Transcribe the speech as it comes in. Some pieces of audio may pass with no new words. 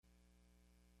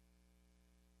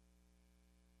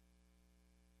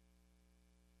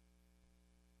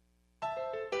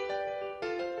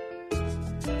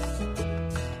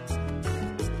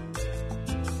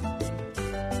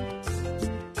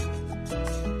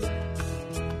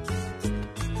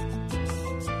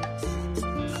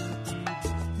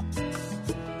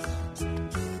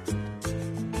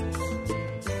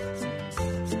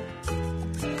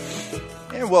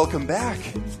welcome back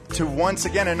to once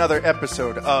again another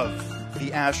episode of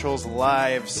the Ashholes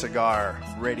Live Cigar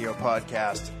Radio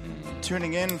Podcast.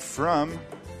 Tuning in from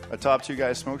a Top 2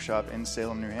 Guys smoke shop in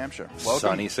Salem, New Hampshire. Welcome.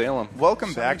 Sunny Salem.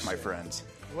 Welcome back, my friends.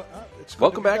 Well,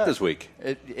 Welcome back this week.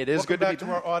 It is good to be back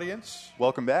to our audience.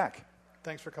 Welcome back.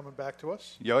 Thanks for coming back to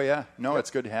us. Yo, yeah. No,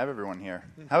 it's good to have everyone here.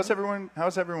 Mm-hmm. How's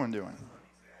everyone doing?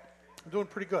 I'm doing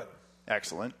pretty good.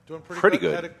 Excellent. Doing Pretty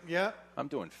good. Yeah. I'm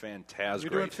doing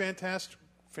fantastic. You're doing fantastic.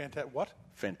 What?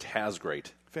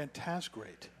 Fantasgreat.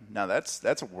 Fantasgreat. Now, that's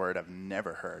a word I've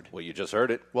never heard. Well, you just heard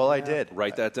it. Well, I did.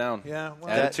 Write that down. Yeah. Well,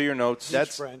 Add it to your notes.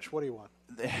 that's French. What do you want?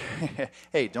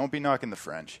 Hey, don't be knocking the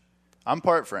French. I'm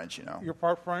part French, you know. You're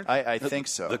part French? I think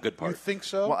so. The good part. You think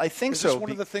so? Well, I think Is so. Is this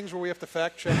one of the things where we have to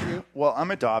fact check you? Well,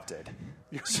 I'm adopted.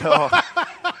 So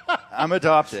I'm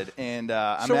adopted, and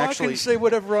I'm so actually. I can say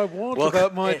whatever I want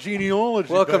about my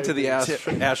genealogy. Welcome to the baby.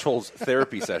 Ashholes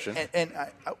therapy session. And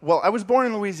I was born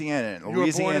in Louisiana. You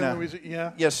were born in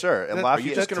Louisiana? Yes, sir. That- Are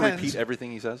you just that going to tends- repeat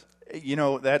everything he says? You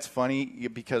know, that's funny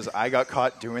because I got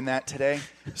caught doing that today.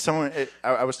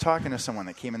 I was talking to someone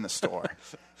that came in the store,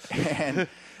 and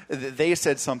they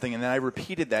said something, and then I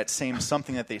repeated that same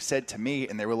something that they said to me,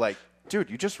 and they were like, dude,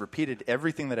 you just repeated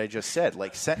everything that I just said,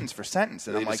 like sentence for sentence.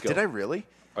 And They I'm like, just go, did I really?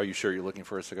 Are you sure you're looking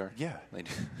for a cigar? Yeah.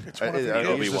 It's one of the Are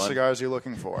It'll these be the one. cigars you're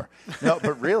looking for? No,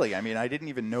 but really, I mean, I didn't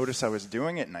even notice I was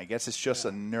doing it, and I guess it's just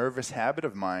a nervous habit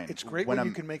of mine. It's great when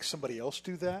you can make somebody else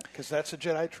do that, because that's a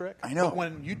Jedi trick. I know. But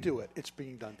when you do it, it's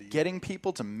being done to you. Getting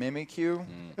people to mimic you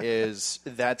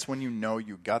that's when you know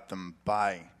you got them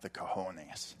by the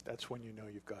cojones. That's when you know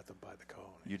you've got them by the cojones.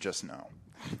 You just know.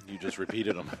 You just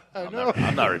repeated them. know.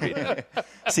 I'm not repeating it.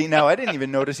 See, now I didn't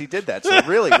even notice he did that. So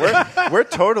really, we're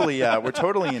totally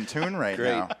in tune right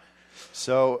Great. now.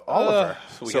 So Oliver,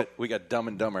 So we got Dumb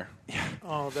and Dumber.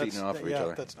 Oh, Feeding off of each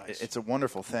other. that's nice. it's a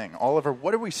wonderful thing. Oliver,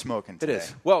 what are we smoking It today?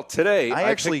 is. Well, today I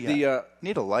actually picked the.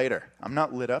 need a lighter. I'm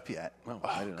not lit up yet. Well, oh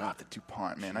I don't know. God, the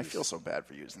DuPont, man! I feel so bad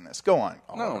for using this. Go on.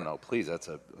 Oliver. No, please. That's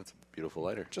a beautiful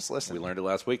lighter. Just listen. We learned it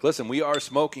last week. Listen, we are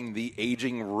smoking the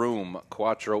Aging Room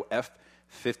Quattro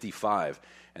F55,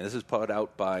 and this is put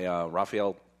out by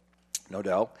Rafael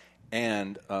Nodal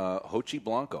and Hochi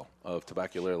Blanco of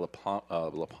Tabacalera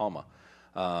La Palma.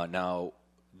 Now,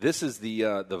 this is the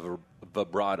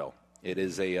vibrato.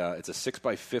 It's a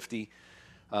 6x50,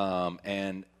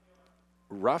 and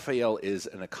Rafael is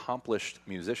an accomplished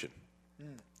musician.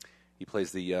 He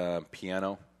plays the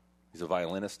piano. He's a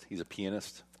violinist. He's a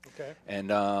pianist. Okay.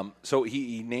 And so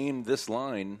he named this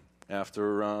line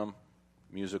after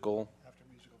musical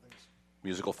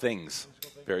things.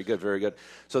 Very good, very good.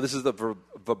 So this is the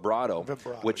vibrato,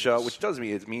 which does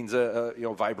mean it means a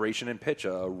vibration and pitch,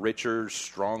 a richer,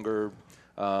 stronger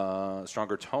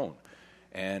tone,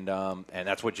 and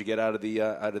that's what you get out of the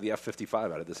F55,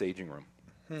 out of this Aging Room.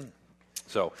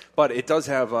 So, but it does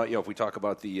have if we talk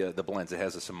about the blends, it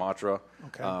has a Sumatra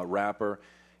wrapper.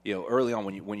 Early on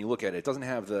when you look at it, it doesn't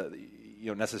have the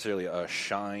necessarily a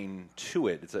shine to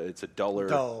it. It's a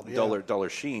duller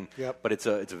sheen. Yep. But it's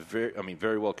a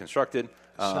very well constructed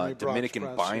Dominican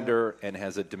press, binder and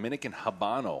has a Dominican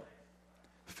Habano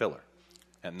filler,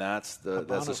 and that's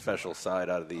the special side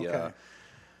out of the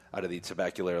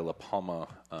Tabacalera La Palma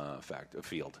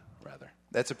field rather.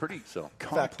 That's a pretty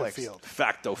complex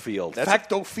Facto field.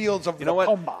 Facto fields of You know what?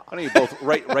 Why don't you both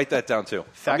write that down too?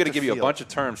 I'm going to give you a bunch of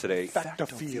terms today. Facto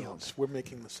fields. We're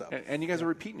making this up. And you guys are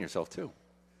repeating yourself too.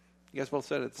 You guys both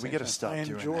said it. We got to stop I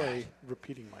doing enjoy that.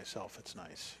 repeating myself. It's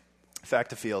nice.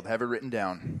 Fact of field. Have it written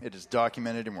down. It is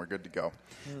documented, and we're good to go.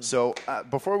 So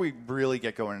before we really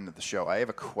get going into the show, I have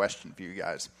a question for you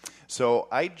guys. So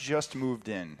I just moved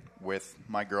in with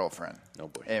my girlfriend. Oh,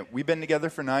 boy. And we've been together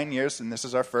for 9 years, and this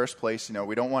is our first place.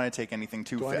 We don't want to take anything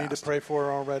too fast. Do I need to pray for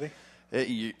her already?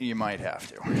 You might have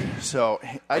to. So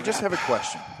I just have a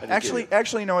question.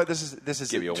 Actually, you know what? This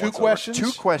is Give you a Two once-over. questions?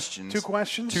 Two questions. Two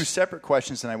questions? Two separate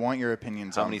questions, and I want your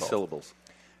opinions How on many both. syllables?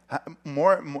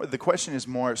 More. The question is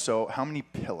more so, how many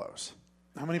pillows?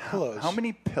 How many pillows? How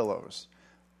many pillows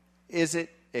is it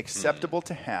acceptable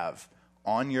to have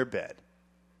on your bed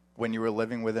when you were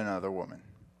living with another woman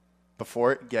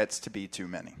before it gets to be too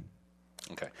many?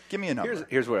 Okay. Give me a number.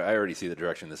 Here's where I already see the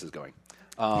direction this is going.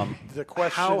 The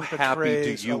question How happy do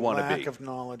betrays you a want to lack be? of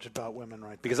knowledge about women right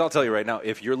there. Because I'll tell you right now,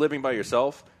 if you're living by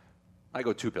yourself, I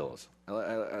go 2 pillows.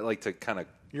 I like to kind of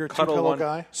You're a cuddle two-pillow one.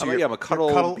 guy? So I'm a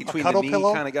cuddle a between cuddle the knee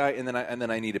pillow? kind of guy, and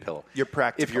then I need a pillow. You're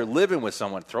practical. If you're living with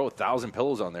someone, throw 1,000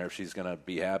 pillows on there if she's going to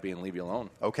be happy and leave you alone.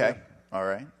 Okay. All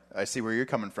right. I see where you're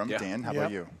coming from, Yeah. Dan. How Yep.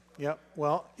 about you? Yep.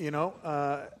 Well,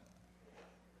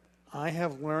 I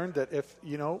have learned that if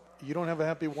you don't have a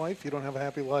happy wife, you don't have a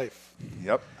happy life.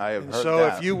 Yep, I have And heard so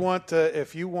that.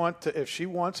 if she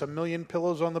wants a million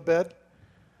pillows on the bed,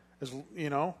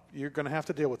 you're going to have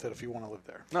to deal with it if you want to live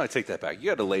there. No, I take that back. You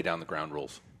got to lay down the ground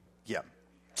rules. Yeah.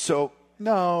 So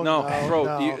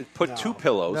You put two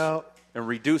pillows No. and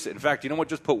reduce it. In fact, you know what?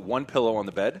 Just put one pillow on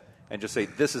the bed and just say,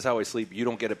 "This is how I sleep. You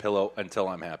don't get a pillow until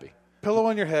I'm happy." Pillow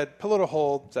on your head, pillow to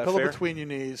hold, that pillow fair? between your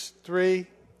knees. 3.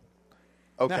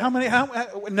 okay.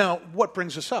 Now, what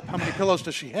brings us up? How many pillows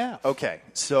does she have? Okay.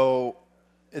 So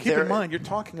Keep in mind, you're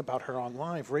talking about her on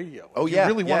live radio. Oh, you yeah.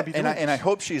 really want to be doing and I this.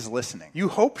 hope she's listening. You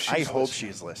hope she's I hope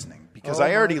listening. she's listening because Oh,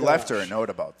 I already my left her a gosh. note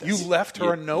about this. You left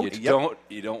her a note?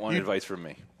 You don't want advice from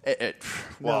me.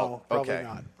 Well, No, probably okay.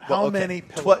 not. Well, How okay. many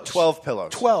pillows? 12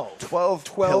 pillows. 12. 12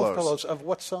 pillows. Of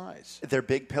what size? They're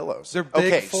big pillows. They're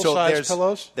big, okay, full-size there's,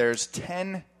 pillows? There's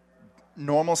 10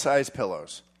 normal-sized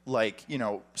pillows, like,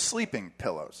 sleeping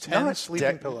pillows. 10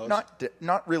 sleeping pillows.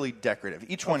 Not really decorative.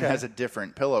 Each one Okay. has a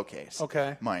different pillowcase,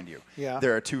 Okay. mind you. Yeah.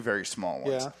 There are 2 very small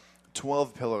ones. Yeah.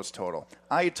 12 pillows total.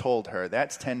 I told her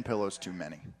that's 10 pillows too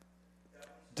many.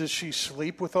 Does she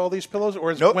sleep with all these pillows, or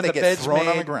is Nope, when they the get bed's thrown made?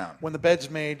 on the ground. When the bed's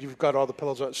made, you've got all the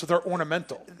pillows on, so they're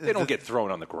ornamental. They don't get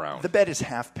thrown on the ground. The bed is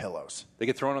half pillows. They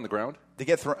get thrown on the ground? They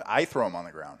get I throw them on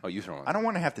the ground. Oh, you throw them on I don't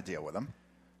want to have to deal with them.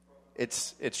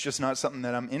 It's just not something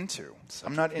that I'm into.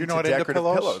 I'm not into not into decorative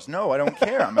pillows? No, I don't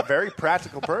care. I'm a very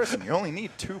practical person. You only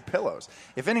need 2 pillows.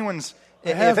 If anyone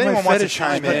have my wants to fetishes,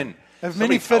 chime but- in, I have Somebody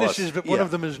many tell us. fetishes, but one Yeah. of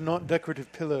them is not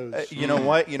decorative pillows. you know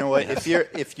what?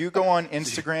 If you go on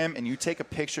Instagram and you take a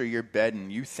picture of your bed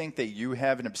and you think that you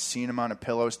have an obscene amount of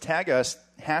pillows, tag us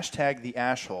hashtag the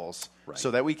ashholes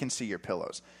so that we can see your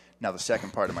pillows. Now the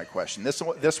second part of my question. This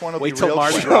one will Wait be till real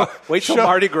Mardi quick. Gras. Wait till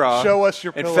Mardi Gras. show us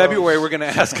your In pillows. February, we're going to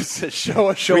ask us. Show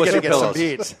us We got your to get some pillows.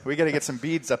 beads. We got to get some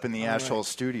beads up in the Ashhole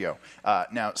studio.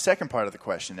 Now, second part of the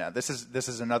question. Now, this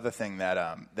is another thing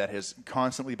that that has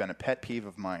constantly been a pet peeve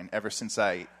of mine ever since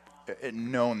I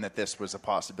known that this was a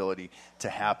possibility to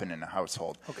happen in a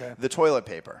household. Okay. The toilet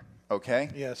paper. Okay.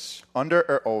 Yes. Under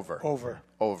or over? Over.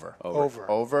 Over. Over.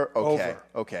 Over. Okay. Over.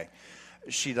 Okay.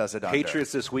 She does it under.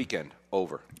 Patriots this weekend.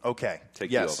 Over. Okay. Take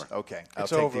the yes. over. Okay. I'll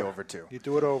It's take over. the over too. You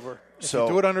do it over. If So-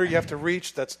 you do it under, you have to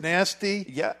reach. That's nasty.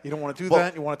 Yeah. You don't want to do Well-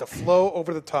 that. You want it to flow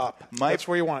over the top. That's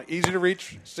where you want it. Easy to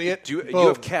reach. See it. You Boom.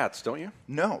 have cats, don't you?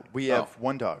 No, we have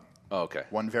one dog. Oh, okay.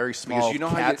 One very small Because you know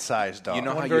how cat-sized dog. You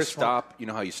know One how very you small. stop. You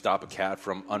know how you stop a cat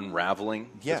from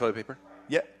unraveling Yeah. the toilet paper.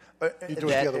 Yeah. You do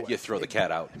it the other way. You throw the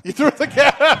cat out. You threw the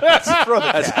cat. Throw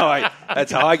the That's cat.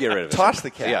 how I get rid of it. Toss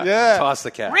the cat. Yeah. Toss the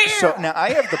cat. So now I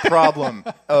have the problem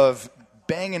of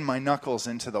banging my knuckles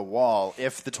into the wall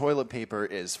if the toilet paper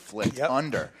is flipped Yep.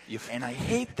 under, and I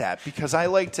hate that because I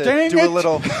like to Dang do it. a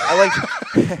little. I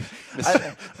like.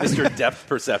 Mr. Depth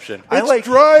Perception. I It's like.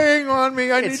 drying on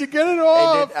me. I need it's- to get it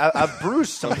off. I've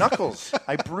bruised some knuckles.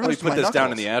 I Let me bruised put my this knuckles.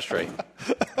 down in the ashtray.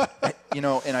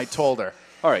 And I told her.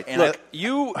 All right. And Look,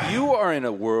 you are in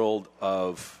a world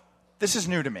of this is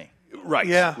new to me. right.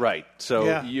 Yeah. Right. So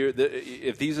Yeah.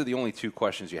 if these are the only 2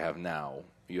 questions you have now,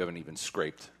 you haven't even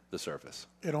scraped the surface.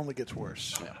 It only gets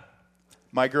worse. Yeah.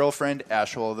 My girlfriend,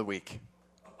 Ashhole of the week.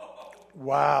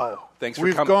 Wow. Thanks for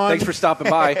We've coming. gone- Thanks for stopping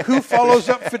by. Who follows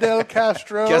up Fidel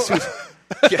Castro? Guess who's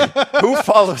Who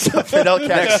follows up Fidel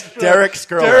Castro? Derek's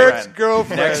girlfriend. Derek's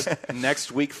girlfriend.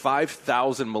 next week?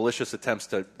 5,000 malicious attempts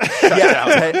to shut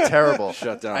Yeah, down. terrible.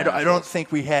 Shut down I Ashhole. don't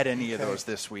think we had any of those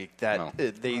this week. That No.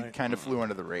 they kind of flew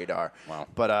under the radar. Wow.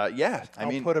 But I I'll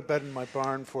mean, put a bed in my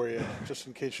barn for you, just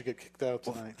in case you get kicked out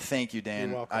tonight. thank you,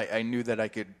 Dan. You're welcome. I knew that I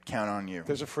could count on you.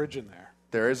 There's a fridge in there.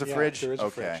 There is a Yeah, fridge. there is a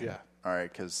okay. fridge, yeah. All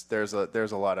right, because there's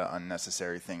a lot of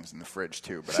unnecessary things in the fridge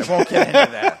too, but I won't get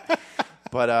into that.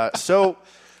 But so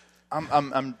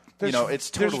I'm it's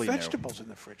totally There's new. vegetables in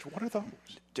the fridge. What are those?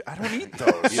 I don't eat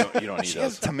those. You don't need She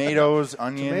has those. tomatoes,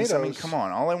 onions. I mean, Tomatoes. come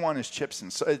on. All I want is chips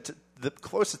and the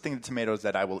closest thing to tomatoes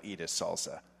that I will eat is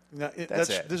salsa. No, That's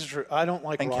it. This is true. I don't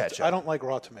like And raw. ketchup. I don't like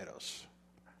raw tomatoes.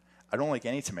 I don't like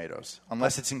any tomatoes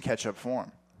unless it's in ketchup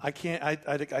form. I can't. I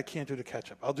can't do the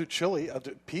ketchup. I'll do chili. I'll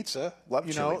do pizza. Love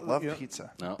you chili. know, Love you know,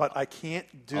 pizza. No. But I can't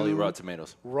do. I'll eat raw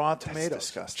tomatoes. Raw tomatoes.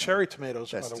 disgusting. Cherry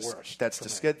tomatoes That's are the worst. That's for me.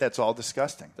 disgusting. That's all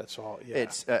disgusting. That's all. Yeah.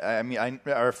 It's.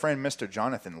 Our friend Mr.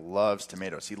 Jonathan loves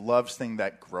tomatoes. He loves things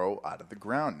that grow out of the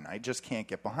ground, and I just can't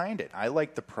get behind it. I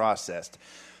like the processed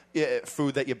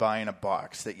food that you buy in a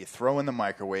box that you throw in the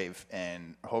microwave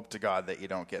and hope to God that you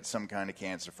don't get some kind of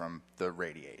cancer from the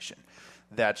radiation.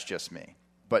 That's just me.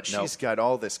 But Nope. she's got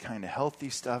all this kind of healthy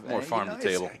stuff. More and, farm to it's-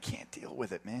 table. I can't deal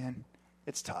with it, man.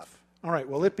 It's tough. All right.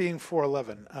 Well, it being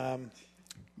 4/11,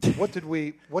 what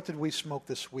did we smoke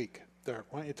this week? Derek,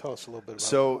 why don't you tell us a little bit about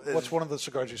So, what's one of the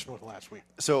cigars you smoked last week?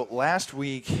 So last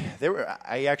week,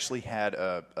 I actually had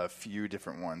a few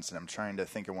different ones, and I'm trying to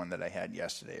think of one that I had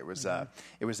yesterday. It was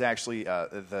actually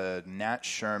the Nat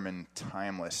Sherman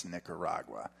Timeless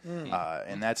Nicaragua,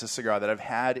 and that's a cigar that I've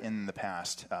had in the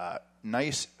past.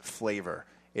 Nice flavor.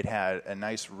 It had a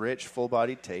nice, rich,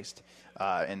 full-bodied taste,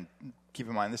 and keep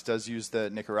in mind, this does use the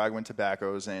Nicaraguan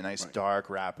tobaccos and a nice dark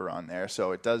wrapper on there,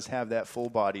 so it does have that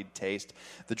full-bodied taste.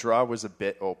 The draw was a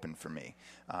bit open for me.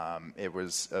 It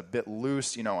was a bit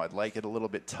loose. I'd like it a little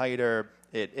bit tighter.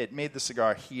 It made the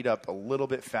cigar heat up a little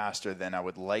bit faster than I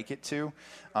would like it to.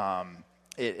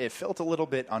 It felt a little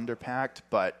bit underpacked,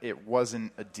 but it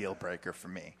wasn't a deal breaker for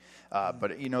me.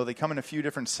 But they come in a few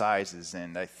different sizes,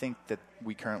 and I think that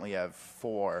we currently have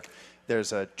 4.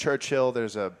 There's a Churchill,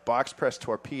 there's a box press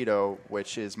torpedo,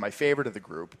 which is my favorite of the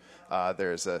group.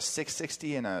 There's a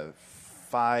 660 and a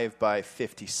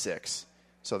 5x56.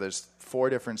 So there's 4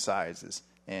 different sizes,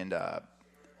 and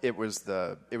it was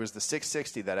the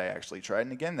 660 that I actually tried.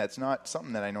 And again, that's not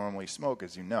something that I normally smoke,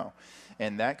 as you know,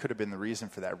 and that could have been the reason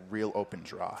for that real open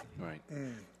draw. Right.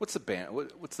 What's the band?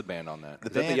 What's the band on that?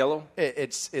 Is that band, the yellow?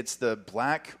 It's the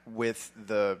black with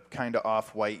the kind of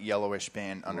off-white yellowish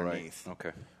band underneath. Right.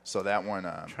 Okay. So that one.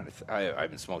 I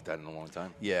haven't smoked that in a long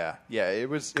time. Yeah. It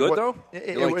was good though.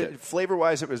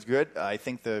 Flavor-wise, it was good. I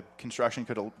think the construction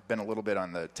could have been a little bit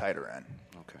on the tighter end.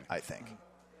 Okay. I think.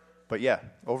 But yeah,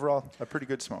 overall, a pretty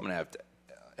good smoke. I'm gonna have to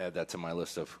add that to my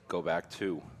list of go back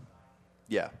to.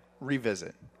 Yeah.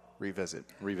 Revisit.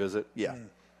 Yeah.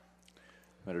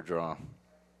 Better draw.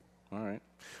 All right.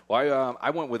 Well, I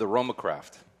went with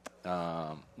Aromacraft.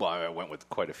 I went with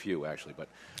quite a few actually, but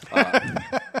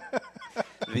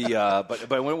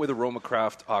but I went with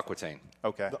Aromacraft Aquitaine.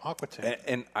 Okay. The Aquitaine.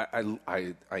 And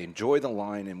I enjoy the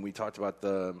line, and we talked about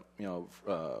the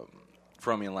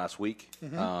Fermion last week.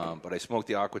 But I smoked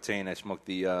the Aquitaine. I smoked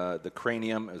the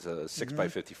Cranium. It was a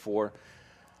 6x54.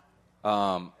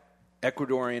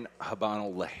 Ecuadorian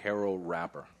Habano Ligero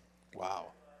wrapper.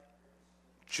 Wow.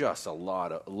 Just a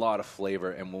lot of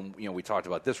flavor, and when we talked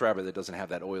about this wrapper that doesn't have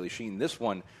that oily sheen, this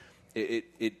one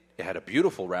it had a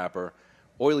beautiful wrapper,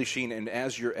 oily sheen, and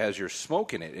as you're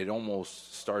smoking it, it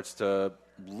almost starts to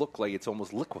look like it's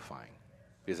almost liquefying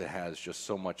because it has just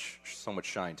so much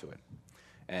shine to it.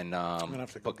 And I'm gonna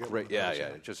have to go get great, one of those,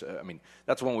 yeah. Just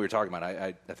that's one we were talking about.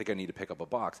 I think I need to pick up a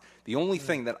box. The only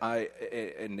thing that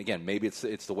and again maybe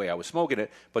it's the way I was smoking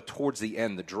it, but towards the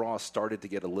end the draw started to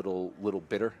get a little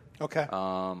bitter. Okay.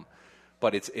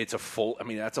 But it's a full.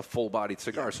 That's a full-bodied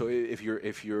cigar. Yeah. So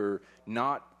if you're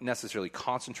not necessarily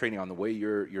concentrating on the way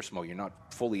you're smoking, you're not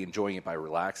fully enjoying it by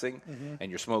relaxing,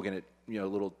 and you're smoking it a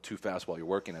little too fast while you're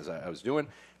working, as I was doing,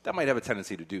 that might have a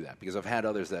tendency to do that. Because I've had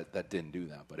others that didn't do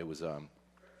that. But it was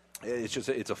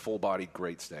it's a full-bodied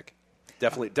great stick.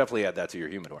 Definitely add that to your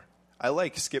humidor. I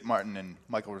like Skip Martin and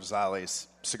Michael Rosales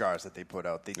cigars that they put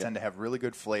out. They tend to have really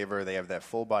good flavor. They have that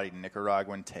full-bodied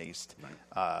Nicaraguan taste.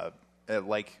 Right.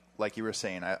 Like you were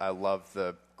saying, I love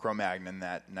the Cro-Magnon,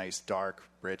 that nice, dark,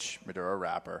 rich Maduro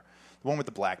wrapper. The one with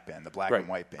the black band, the black and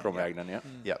white band. Cro-Magnon, yeah.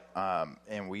 Yep.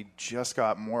 And we just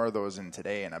got more of those in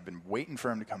today, and I've been waiting for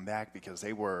them to come back because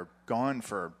they were gone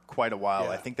for quite a while.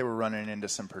 Yeah. I think they were running into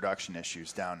some production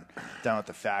issues down at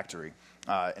the factory,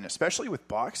 and especially with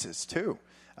boxes, too.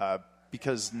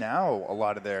 Because now a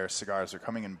lot of their cigars are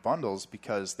coming in bundles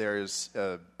because there's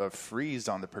a freeze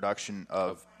on the production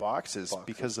of boxes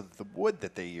because of the wood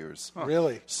that they use. Huh.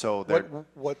 Really? So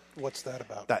what's that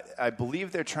about? I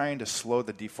believe they're trying to slow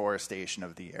the deforestation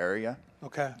of the area.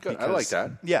 Okay. Good. I like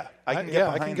that. Yeah, I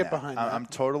can get behind that. that. I'm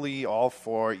totally all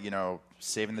for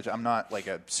saving the. I'm not like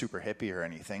a super hippie or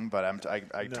anything, but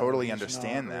I totally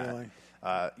understand that.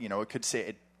 Really. It could say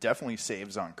it. Definitely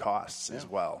saves on costs as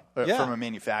well from a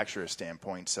manufacturer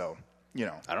standpoint. So,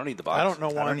 I don't need the box. I don't know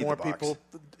why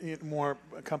more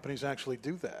companies actually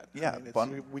do that. Yeah,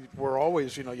 we're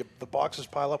always, the boxes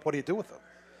pile up. What do you do with them?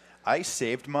 I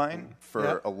saved mine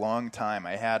for a long time.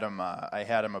 I had them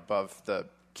above the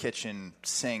kitchen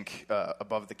sink,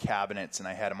 above the cabinets, and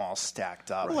I had them all stacked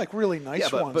up. They're like really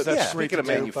nice ones. But that's speaking of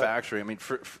manufacturing,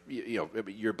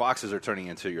 your boxes are turning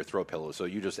into your throw pillows. So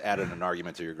you just added an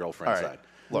argument to your girlfriend's side.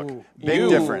 Look, big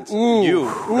difference.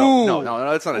 No,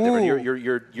 that's not a difference.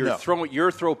 You're throwing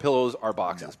your throw pillows are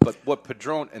boxes, but what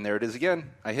Padron, and there it is again.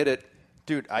 I hit it,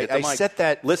 dude. I set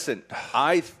that. Listen,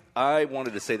 I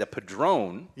wanted to say that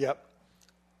Padron,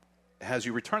 has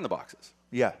you return the boxes.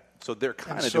 Yeah, so they're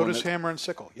kind of. So does Hammer and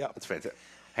Sickle. Yeah, that's fantastic.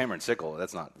 Hammer and Sickle.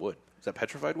 That's not wood. Is that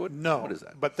petrified wood? No. What is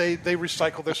that? But they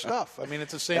recycle their stuff.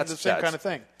 It's the same kind of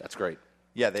thing. That's great.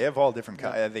 Yeah, they have all different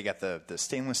kinds. They got the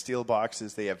stainless steel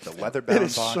boxes. They have the leather-bound It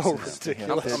is boxes. so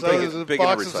ridiculous. I'm So big the into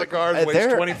box of recycling. cigars weighs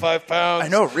They're- 25 pounds. I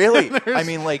know, really. There's, I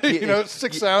mean, like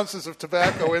 6 ounces of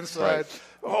tobacco inside.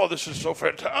 Oh, this is so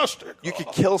fantastic. you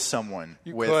could kill someone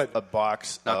with could. a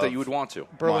box. Not of that you would want to.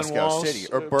 Berlin Moscow Walls, City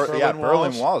or Berlin Berlin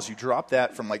Walls. Walls. You drop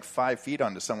that from like 5 feet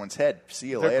onto someone's head. See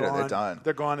you later. Gone. They're done.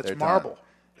 They're gone. It's They're done. marble.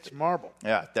 It's marble.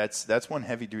 Yeah, that's one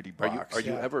heavy duty box. Are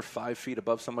you ever 5 feet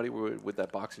above somebody with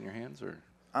that box in your hands, or?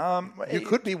 You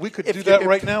could be. We could If do you- that if-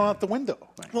 right now out the window.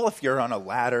 Well, if you're on a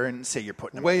ladder and say you're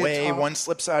putting them Way away, atop. one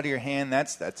slips out of your hand,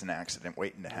 that's an accident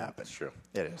waiting to happen. That's true.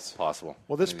 It is. Possible.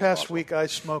 Well, this Maybe it's past possible. week I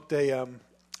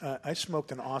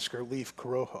smoked an Oscar Leaf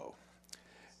Corojo,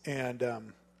 and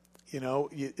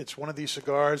it's one of these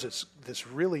cigars. It's this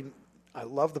really. I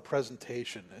love the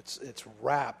presentation. It's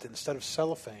wrapped instead of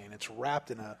cellophane. It's wrapped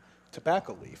in a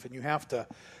tobacco leaf, and you have to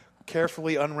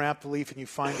carefully unwrap the leaf, and you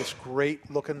find this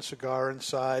great-looking cigar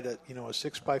inside. A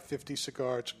 6x50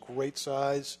 cigar. It's great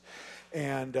size,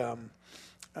 and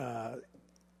I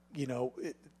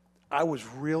was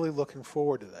really looking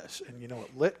forward to this, and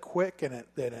it lit quick, and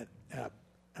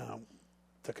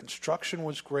the construction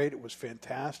was great. It was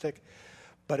fantastic,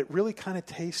 but it really kind of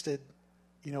tasted,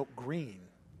 green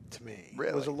to me.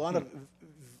 Really? It was a lot of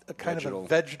a kind of Vegetal. a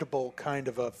vegetable kind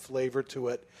of a flavor to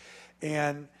it,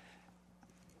 and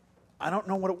I don't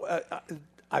know what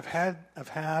I've had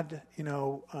the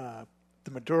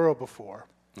Maduro before,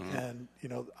 and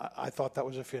I thought that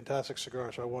was a fantastic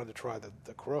cigar, so I wanted to try the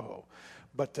Corojo,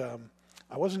 but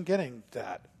I wasn't getting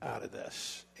that out of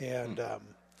this, and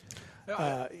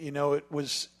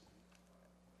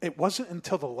it wasn't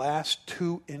until the last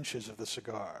 2 inches of the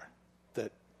cigar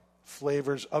that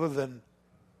flavors other than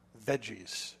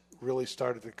veggies really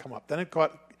started to come up. Then it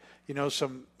got you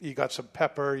got some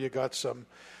pepper, you got some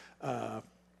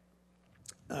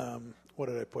what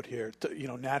did I put here?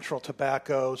 Natural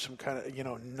tobacco, some kind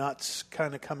of, nuts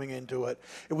kind of coming into it.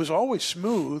 It was always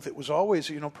smooth. It was always,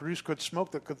 produced good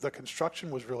smoke. The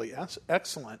construction was really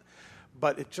excellent,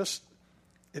 but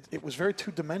it was very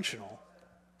two-dimensional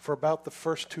for about the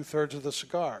first 2/3 of the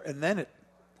cigar. And then it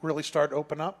really started to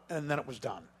open up, and then it was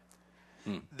done.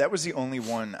 That was the only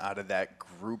one out of that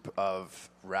group of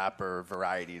wrapper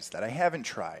varieties that I haven't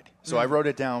tried. So I wrote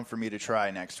it down for me to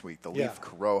try next week, the Yeah. Leaf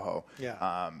Corojo.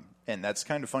 Yeah. And that's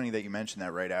kind of funny that you mentioned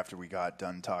that right after we got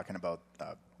done talking about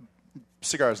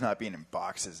cigars not being in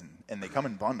boxes, and they come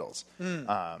in bundles.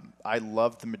 I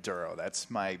love the Maduro. That's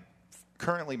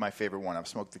currently my favorite one. I've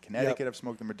smoked the Connecticut. Yep. I've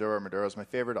smoked the Maduro. Maduro's my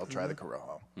favorite. I'll try the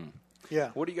Corojo.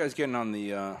 Yeah. What are you guys getting on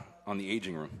the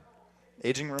aging room?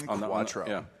 Aging room On the- Quattro.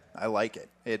 yeah. I like it.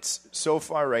 It's so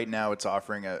far right now. It's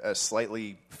offering a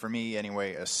slightly, for me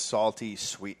anyway, a salty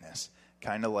sweetness,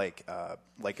 kind of like a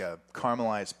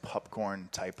caramelized popcorn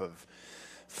type of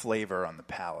flavor on the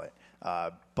palate.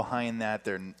 Behind that,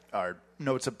 there are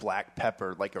notes of black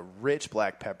pepper, like a rich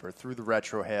black pepper through the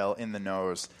retrohale in the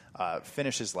nose.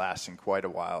 Finishes lasting quite a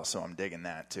while, so I'm digging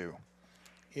that too.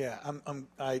 Yeah,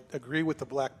 I agree with the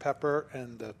black pepper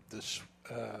and that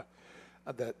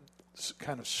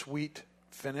kind of sweet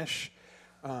finish,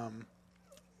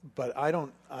 but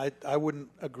I wouldn't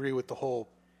agree with the whole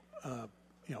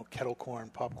kettle corn,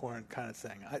 popcorn kind of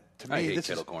thing. To me, I hate this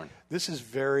kettle corn. This is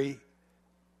very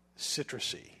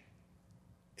citrusy,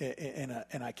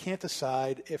 and I can't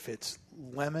decide if it's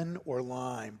lemon or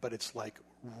lime, but it's like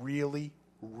really,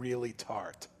 really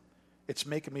tart. It's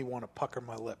making me want to pucker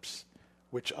my lips,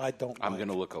 which I don't. I'm like. going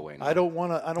to look away now. I don't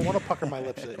want to pucker my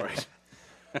lips at Right.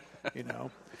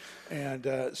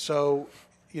 And so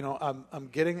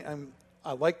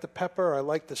I like the pepper, I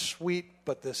like the sweet,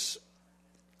 but the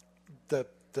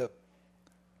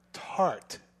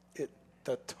tart,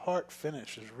 the tart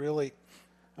finish is really,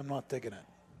 I'm not digging it.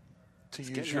 To use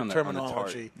getting your on the tart.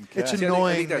 terminology, Okay. it's See, I think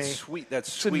annoying that's me. sweet. That's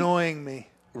It's sweet. annoying me.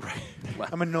 Right. Well,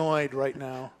 I'm annoyed right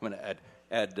now. I'm going to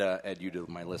add you to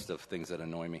my list of things that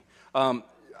annoy me. I'm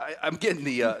getting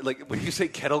the like when you say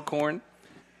kettle corn,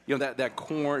 that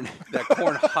corn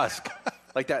husk,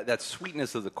 like that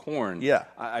sweetness of the corn. Yeah.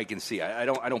 I can see. I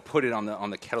don't put it on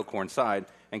the kettle corn side,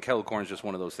 and kettle corn is just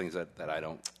one of those things that I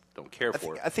don't care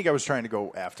for. I think I was trying to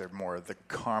go after more of the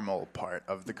caramel part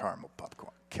of the caramel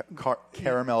popcorn.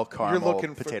 Caramel,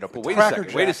 looking for- potato. Well, Wait Cracker a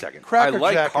second. Wait a Jack. second. Cracker I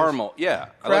like Jack is- caramel. Yeah,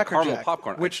 I like Cracker caramel Jack,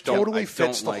 popcorn, which I totally don't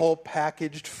fits the like- whole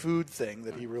packaged food thing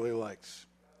that he really likes.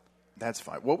 That's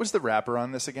fine. What was the wrapper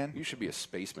on this again? You should be a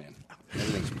spaceman.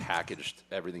 Everything's packaged.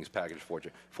 Everything's packaged for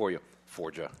you.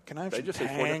 Forja. Can I have Did some just say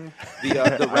tang?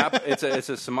 Forja? The wrap. It's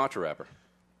a Sumatra wrapper.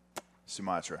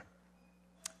 Sumatra.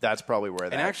 That's probably where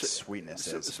that And actually, sweetness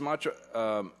is. Sumatra.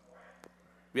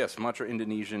 Sumatra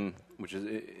Indonesian which is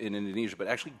in Indonesia, but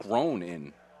actually grown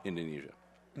in Indonesia.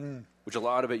 Which a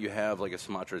lot of it you have like a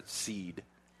Sumatra seed,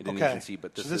 Indonesian seed,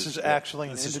 but this is actually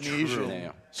an this is Indonesian true.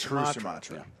 Sumatra. True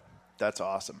Sumatra. Yeah. That's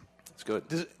awesome. It's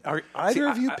good. Are either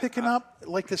of you picking up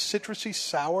like the citrusy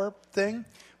sour thing?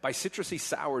 By citrusy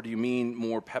sour, do you mean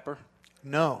more pepper?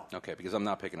 No. Okay, because I'm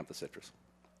not picking up the citrus.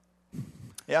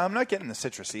 Yeah, I'm not getting the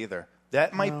citrus either.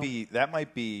 That might be.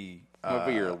 Might be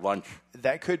your lunch.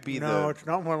 That could be No, it's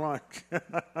not my lunch.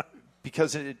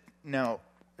 because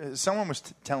someone was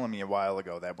telling me a while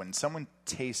ago that when someone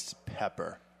tastes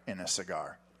pepper in a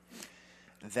cigar,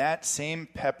 that same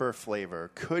pepper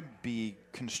flavor could be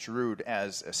construed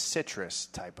as a citrus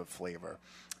type of flavor,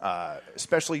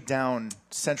 especially down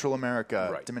Central America,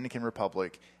 Right. Dominican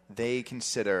Republic. They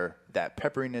consider that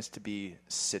pepperiness to be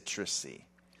citrusy,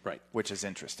 Right. which is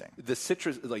interesting. The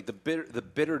citrus, like the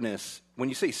bitterness. When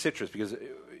you say citrus, because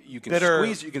you can Bitter,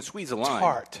 squeeze a lime.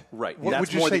 tart. Right. What That's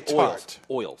would you more say the tart?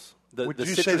 Oils. Would the you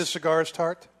citrus, say the cigar is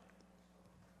tart?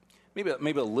 Maybe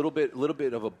a little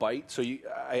bit of a bite. So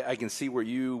I can see where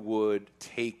you would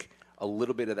take a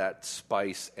little bit of that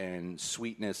spice and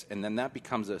sweetness, and then that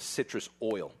becomes a citrus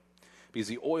oil. Because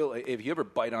the oil, if you ever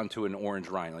bite onto an orange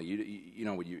rind, like you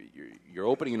know, when you're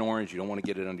opening an orange, you don't want to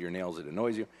get it under your nails; it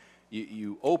annoys you.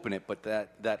 You open it, but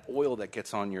that oil that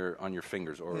gets on your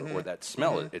fingers or that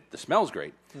smell, the smell's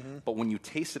great. But when you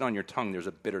taste it on your tongue, there's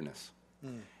a bitterness,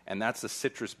 and that's the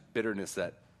citrus bitterness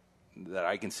that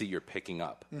I can see you're picking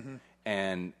up.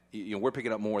 And we're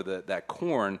picking up more that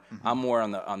corn. I'm more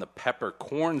on the pepper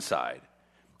corn side.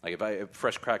 Like if I have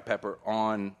fresh cracked pepper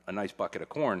on a nice bucket of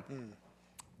corn,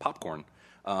 popcorn.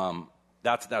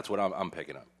 That's what I'm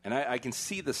picking up. And I can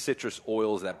see the citrus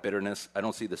oils, that bitterness. I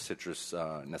don't see the citrus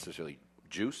necessarily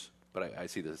juice, but I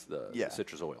see the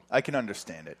citrus oil. I can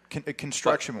understand it.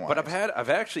 Construction-wise. But I've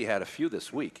actually had a few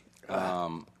this week.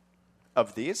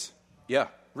 Of these? Yeah.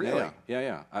 Really?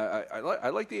 Yeah. I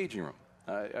like the aging room.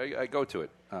 I go to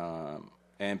it.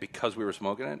 And because we were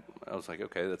smoking it, I was like,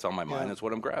 okay, that's on my mind. Yeah. That's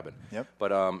what I'm grabbing. Yep.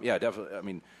 But, yeah, definitely. I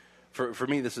mean, for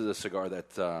me, this is a cigar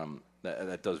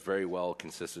that does very well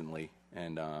consistently.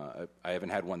 And I haven't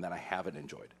had one that I haven't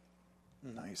enjoyed.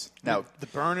 Nice. Now, the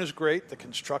burn is great. The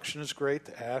construction is great.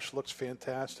 The ash looks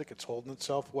fantastic. It's holding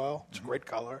itself well. It's a great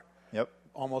color. Yep.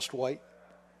 Almost white.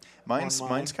 Mine's on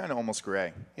mine. kind of almost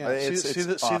gray. Yeah. It's See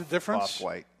the difference?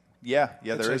 Off-white. Yeah,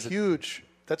 there is.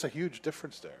 That's a huge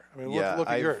difference there. I mean, Yeah, look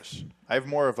at yours. I have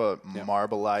more of a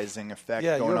marbleizing effect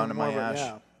Yeah, you going have on in more my of a- ash.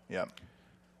 yeah. Yep.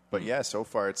 But yeah, so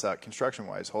far it's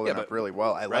construction-wise holding Yeah, up but- really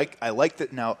well. I right. like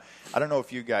that. Now, I don't know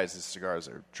if you guys' cigars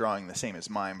are drawing the same as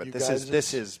mine, but You this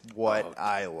guys' is what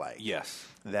I like. Yes.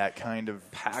 That kind of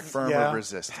Packed- firmer Yeah.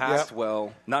 resistance. Packed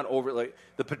well, not over like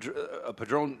the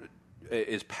Padron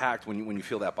is packed when you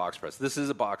feel that box press. This is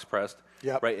a box pressed,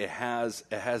 Yep. right? It has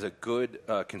a good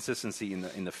consistency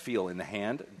in the feel in the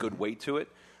hand, good weight to it,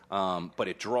 but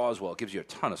it draws well. It gives you a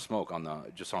ton of smoke on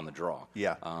the draw.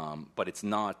 Yeah. But it's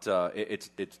not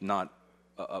it's not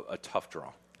a tough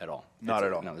draw at all. Not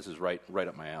at all. No, this is right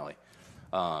up my alley.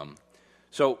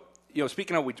 So.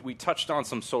 Speaking of, we touched on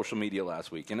some social media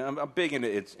last week, and I'm big into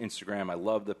Instagram. I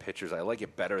love the pictures. I like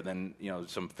it better than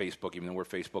some Facebook, even though we're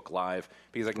Facebook Live,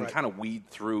 because I can kind of weed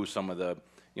through some of the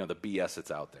the BS that's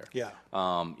out there. Yeah.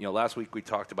 Last week we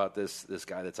talked about this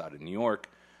guy that's out in New York,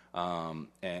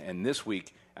 and this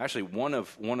week actually one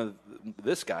of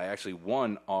this guy actually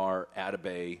won our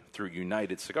Atabay through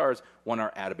United Cigars, won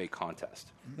our Atabay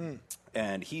contest,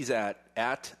 and he's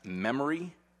at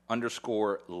Memory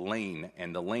 _Lane,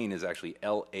 and the Lane is actually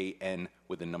LAN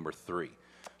with the number 3.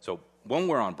 So when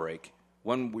we're on break,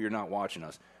 when we're not watching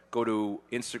us, go to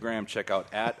Instagram, check out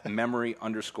at Memory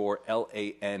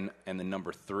 _LAN and the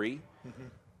number 3.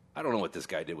 I don't know what this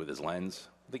guy did with his lens.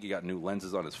 I think he got new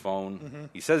lenses on his phone.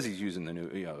 He says he's using the new,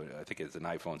 I think it's an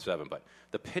iPhone 7, but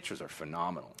the pictures are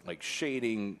phenomenal. Like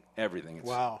shading, everything.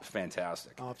 It's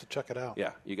fantastic. I'll have to check it out.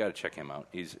 Yeah, you got to check him out.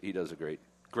 He does a great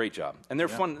job, and they're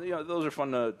fun. Those are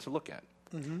fun to look at.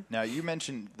 Now, you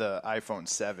mentioned the iPhone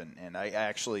 7, and I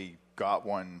actually got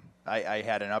one. I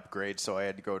had an upgrade, so I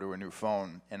had to go to a new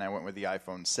phone, and I went with the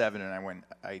iPhone 7, and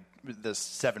the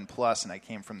 7 Plus, and I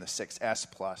came from the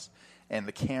 6S Plus, and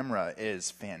the camera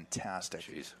is fantastic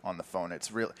on the phone.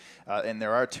 It's really, and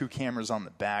there are 2 cameras on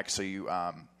the back, so you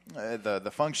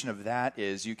the function of that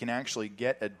is you can actually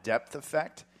get a depth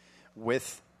effect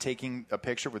with taking a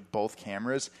picture with both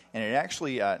cameras, and it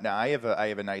actually now I have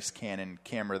a nice Canon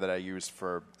camera that I use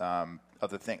for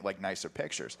other things like nicer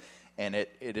pictures, and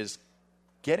it is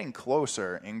getting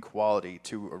closer in quality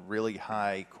to a really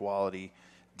high quality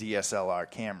DSLR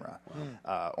camera,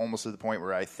 almost to the point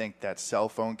where I think that cell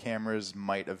phone cameras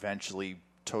might eventually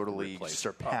totally replace.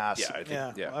 surpass. Yeah, I think,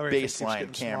 Yeah, yeah. everything keeps Baseline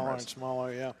getting cameras. smaller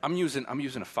and smaller. Yeah. I'm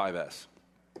using a 5S,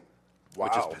 which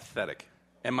Wow. is pathetic.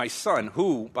 And my son,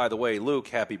 who, by the way, Luke,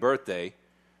 happy birthday,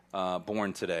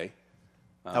 born today.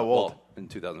 How old? Well, in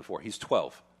 2004. He's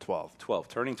 12. 12.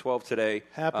 Turning 12 today.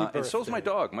 Happy And so's my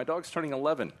birthday. dog. My dog's turning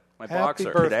 11. My Happy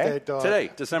boxer. birthday, dog.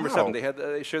 Today, December Wow. 7th.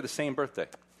 They share the same birthday.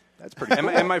 That's pretty cool.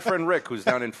 And my friend Rick, who's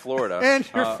down in Florida. And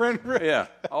your friend Rick. Yeah,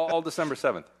 all December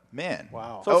 7th. Man.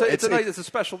 Wow. So it's a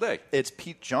special day. It's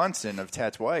Pete Johnson of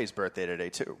Tatooi's birthday today,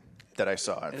 too, that I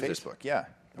saw on Is Facebook. Yeah.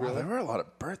 Wow, there were a lot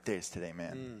of birthdays today,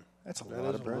 man. That's a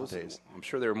lot of birthdays. I'm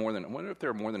sure there are more than. I wonder if there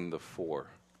are more than the 4.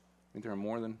 I think there are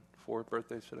more than 4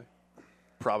 birthdays today.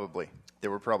 Probably. There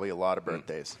were probably a lot of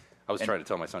birthdays. I was trying to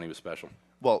tell my son he was special.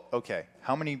 Well, okay.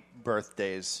 How many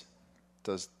birthdays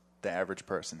does the average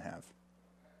person have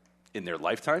In their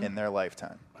lifetime? in their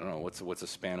lifetime? I don't know. What's a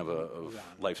span of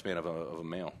lifespan of a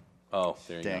male? Oh,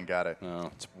 there you Dan go. got it.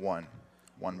 Oh. It's one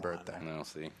birthday. No,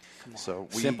 see. So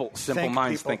we Simple Thank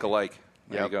minds people. think alike.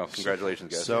 There Yep. you go.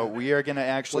 Congratulations, guys. So we are going to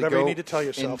actually Whatever go you need to tell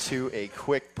yourself. into a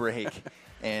quick break.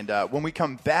 And when we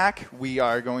come back, we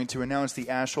are going to announce the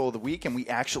Ashhole of the Week, and we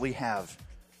actually have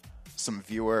some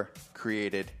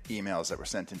viewer-created emails that were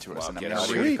sent into us. Wow, And I'm get going out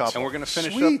to of read a here. couple. And we're going to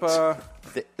finish Sweet. up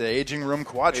The Aging Room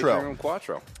Quattro. Aging Room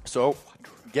Quattro. So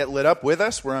get lit up with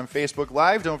us. We're on Facebook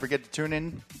Live. Don't forget to tune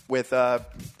in with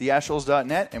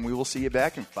theashholes.net, and we will see you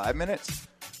back in 5 minutes.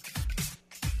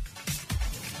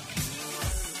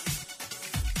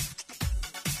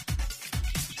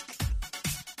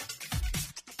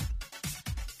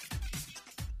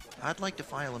 I'd like to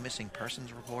file a missing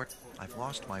persons report. I've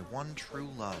lost my one true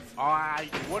love. All right,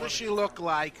 what does she look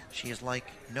like? She is like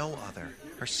no other.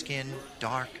 Her skin,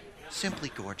 dark,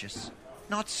 simply gorgeous.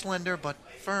 Not slender, but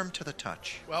firm to the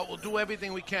touch. Well, we'll do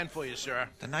everything we can for you, sir.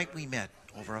 The night we met,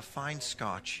 over a fine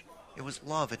scotch, it was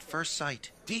love at first sight.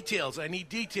 Details, I need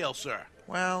details, sir.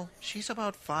 Well, she's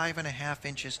about 5.5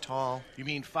 inches tall. You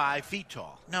mean 5 feet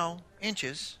tall? No,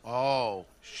 inches. Oh,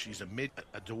 she's a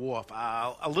dwarf,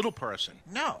 a little person.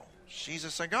 No, she's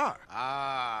a cigar.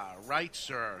 Ah, right,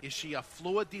 sir. Is she a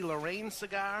Fleur de Lorraine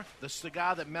cigar? The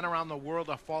cigar that men around the world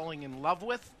are falling in love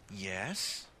with?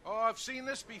 Yes? Oh, I've seen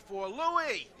this before.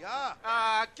 Louis!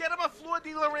 Yeah? Get him a Fleur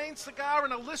de Lorraine cigar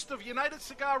and a list of United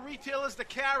Cigar retailers that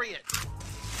carry it.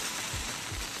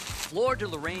 Fleur de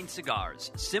Lorraine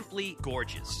cigars, simply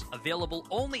gorgeous. Available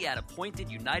only at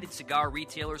appointed United Cigar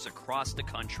retailers across the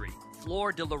country.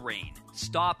 Fleur de Lorraine.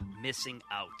 Stop missing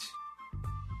out.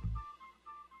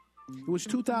 It was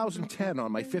 2010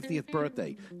 on my 50th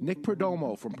birthday. Nick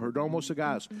Perdomo from Perdomo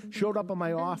Cigars showed up in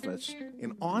my office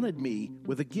and honored me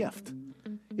with a gift.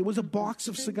 It was a box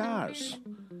of cigars.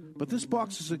 But this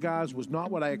box of cigars was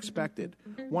not what I expected.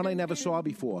 One I never saw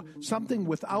before. Something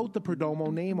without the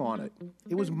Perdomo name on it.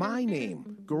 It was my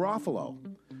name, Garofalo.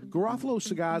 Garofalo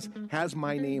Cigars has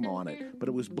my name on it, but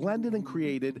it was blended and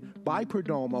created by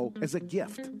Perdomo as a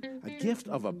gift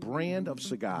of a brand of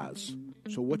cigars.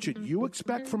 So what should you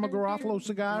expect from a Garofalo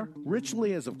cigar? Rich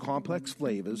layers of complex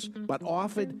flavors, but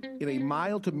offered in a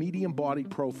mild to medium-bodied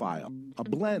profile. A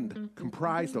blend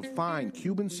comprised of fine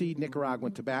Cuban seed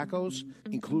Nicaraguan tobaccos,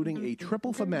 including a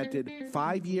triple-fermented,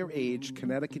 5-year-aged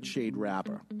Connecticut shade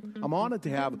wrapper. I'm honored to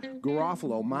have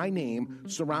Garofalo, my name,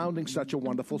 surrounding such a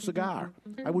wonderful cigar.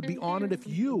 I would be honored if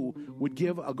you would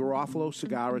give a Garofalo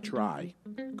cigar a try.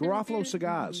 Garofalo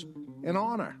Cigars, an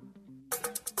honor.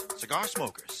 Cigar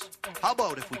smokers, how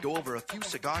about if we go over a few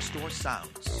cigar store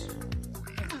sounds?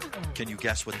 Can you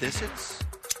guess what this is?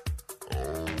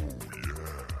 Oh,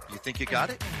 yeah. You think you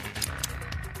got it?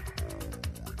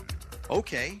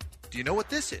 Okay, do you know what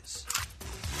this is?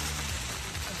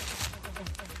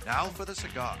 Now for the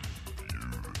cigar.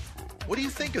 What do you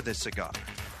think of this cigar?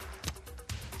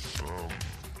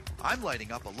 I'm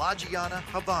lighting up a La Giana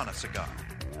Havana cigar.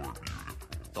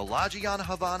 The La Giana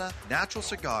Havana natural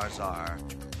cigars are,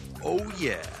 oh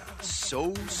yeah,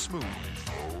 so smooth.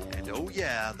 And oh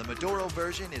yeah, the Maduro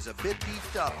version is a bit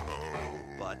beefed up.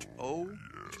 But oh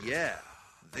yeah,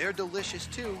 they're delicious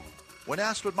too. When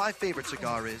asked what my favorite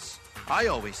cigar is, I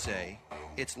always say,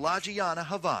 it's La Giana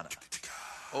Havana.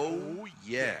 Oh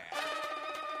yeah.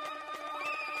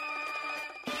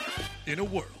 In a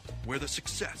world where the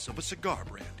success of a cigar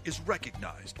brand is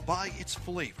recognized by its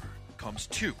flavor, comes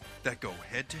two that go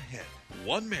head to head.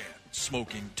 One man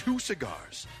smoking two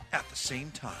cigars at the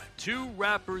same time. Two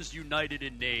rappers united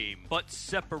in name, but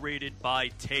separated by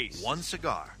taste. One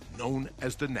cigar. Known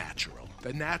as the Natural.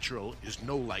 The Natural is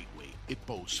no lightweight. It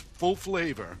boasts full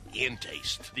flavor and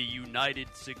taste. The United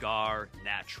Cigar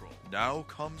Natural. Now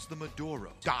comes the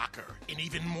Maduro. Darker and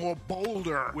even more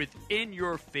bolder. With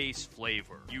in-your-face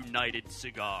flavor. United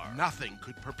Cigar. Nothing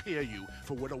could prepare you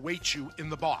for what awaits you in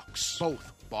the box.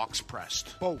 Both box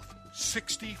pressed. Both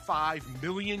 65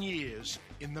 million years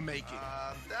in the making.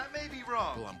 That may be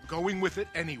wrong. Well, I'm going with it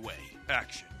anyway.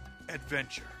 Action,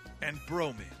 adventure, and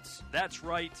bromance. That's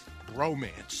right.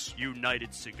 Bromance.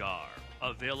 United Cigar.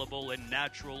 Available in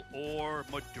natural or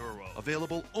Maduro.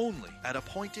 Available only at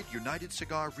appointed United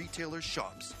Cigar retailer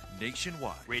shops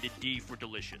nationwide. Rated D for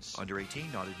delicious. Under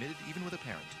 18, not admitted even with a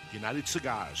parent. United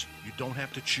Cigars. You don't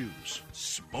have to choose.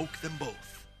 Smoke them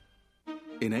both.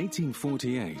 In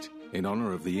 1848, in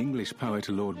honor of the English poet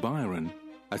Lord Byron,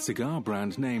 a cigar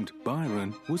brand named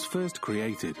Byron was first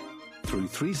created. Through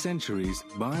 3 centuries,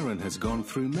 Byron has gone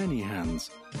through many hands,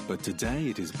 but today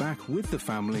it is back with the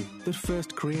family that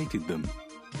first created them.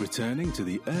 Returning to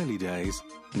the early days,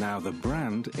 now the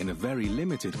brand, in a very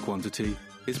limited quantity,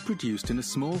 is produced in a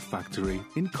small factory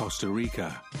in Costa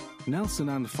Rica. Nelson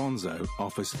Alfonso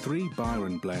offers 3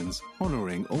 Byron blends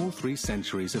honoring all 3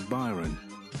 centuries of Byron: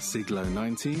 Siglo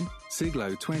 19,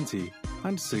 Siglo 20,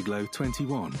 and Siglo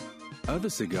 21.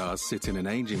 Other cigars sit in an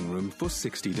aging room for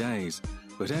 60 days,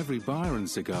 but every Byron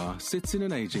cigar sits in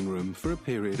an aging room for a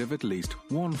period of at least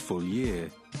 1 full year.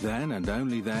 Then and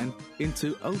only then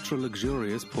into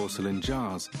ultra-luxurious porcelain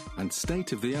jars and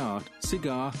state-of-the-art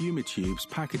cigar humitubes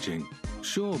packaging.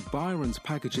 Sure, Byron's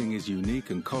packaging is unique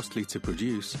and costly to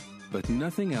produce, but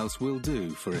nothing else will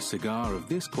do for a cigar of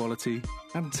this quality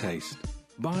and taste.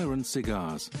 Byron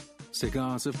Cigars.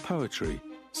 Cigars of poetry.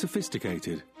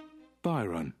 Sophisticated.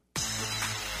 Byron.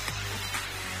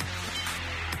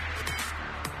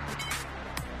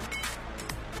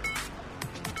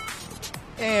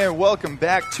 And welcome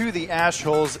back to the Ash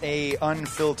Holes, a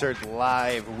unfiltered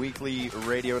live weekly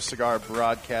radio cigar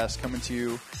broadcast coming to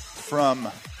you from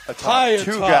High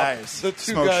Two atop Guys the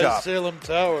Two Smoke Guys Shop Salem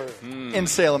Tower in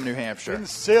Salem, New Hampshire. in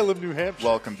Salem, New Hampshire.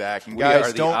 Welcome back, and We guys,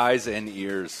 are the don't eyes and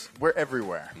ears. we're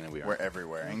everywhere. Yeah, we are. We're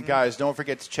everywhere. And guys, don't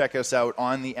forget to check us out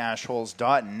on the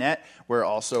ashholes.net. We're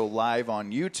also live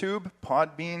on YouTube,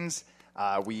 Podbeans.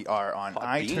 We are on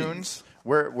Podbeans. iTunes.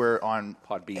 We're on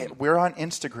Podbean. We're on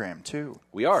Instagram too.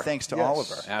 We are. Thanks to Yes.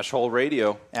 Oliver. Ashhole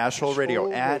Radio. Ashhole Radio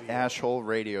Ashhole at Radio. Ashhole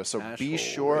Radio. So be Ashhole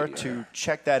sure Radio. to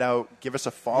check that out. Give us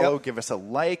a follow. Yep. Give us a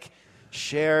like.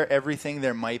 Share everything.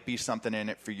 There might be something in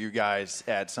it for you guys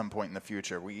at some point in the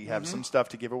future. We have some stuff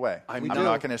to give away. I'm do.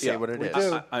 not going to say Yeah, what it we is.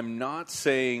 do. I'm not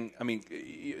saying, I mean,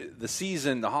 the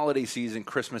season, the holiday season,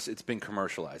 Christmas, it's been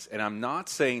commercialized. And I'm not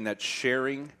saying that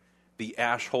sharing the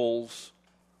ash holes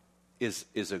is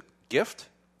a gift,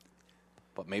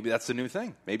 but maybe that's the new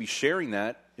thing. Maybe sharing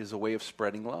that is a way of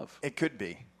spreading love. It could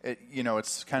be.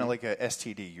 It's kind of like a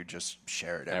STD. You just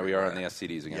share it. There we are on everywhere. the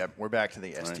STDs again. Yep, we're back to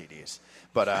the STDs.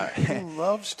 But Who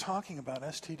loves talking about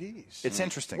STDs? it's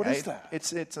interesting. What is that?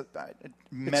 It's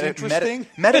interesting?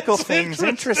 medical It's things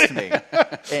interest me.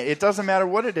 It doesn't matter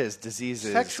what it is,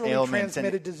 diseases, Sexually ailments,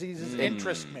 transmitted diseases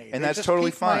interest me. and They that's just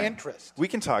totally pique fine. My interest. We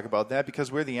can talk about that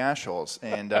because we're the assholes.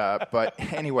 And but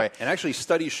anyway, And actually,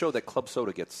 studies show that club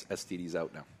soda gets STDs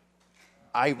out now.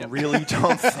 I really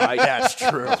don't think that's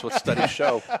true. That's what studies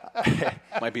show.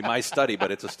 Might be my study, but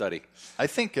it's a study. I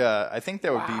think that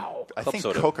would be. I Club think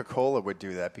soda. Coca-Cola would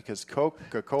do that because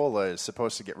Coca-Cola is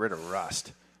supposed to get rid of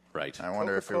rust. Right. I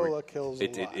wonder if it Coca-Cola would. kills a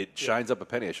lot. It shines up a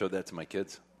penny. I showed that to my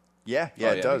kids. Yeah, Oh,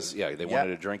 it does. Yeah, they wanted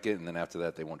to drink it, and then after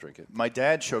that, they won't drink it. My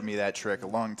dad showed me that trick a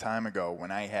long time ago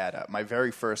when I had my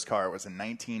very first car. It was a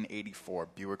 1984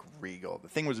 Buick Regal. The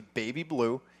thing was baby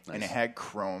blue, and it had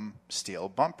chrome steel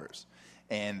bumpers,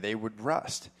 and they would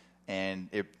rust. And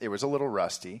it was a little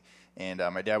rusty. And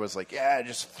my dad was like, yeah,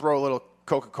 just throw a little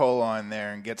Coca-Cola on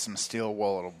there and get some steel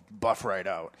wool. It'll buff right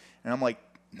out. And I'm like,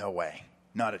 no way.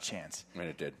 Not a chance. And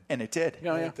it did. And it did.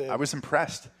 Yeah, yeah. It did. I was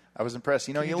impressed.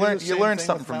 You know, Can you you do learn the you same learn thing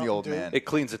something with from the Mountain old Dew? man. It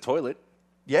cleans the toilet.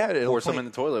 Yeah, it'll Pour some clean- in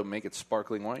the toilet, make it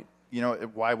sparkling white. You know,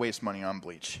 why waste money on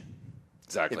bleach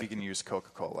Exactly. if you can use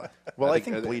Coca-Cola? Well, I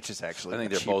think bleach is actually I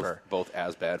think they're cheaper both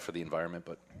as bad for the environment,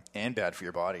 but and bad for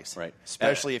your bodies. Right.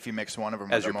 Especially if you mix one of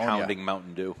them as with you're ammonia. pounding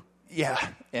Mountain Dew. Yeah,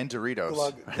 and Doritos.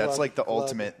 Glug, That's glug, like the glug.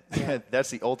 ultimate. Yeah. That's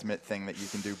the ultimate thing that you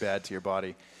can do bad to your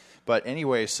body. But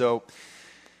anyway, so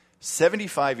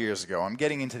 75 years ago, I'm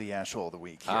getting into the actual of the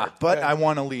week here, but I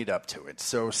want to lead up to it.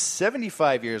 So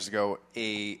 75 years ago,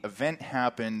 a event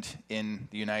happened in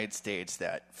the United States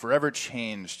that forever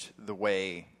changed the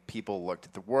way people looked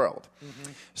at the world.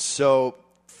 So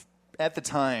at the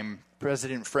time,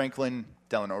 President Franklin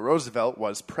Delano Roosevelt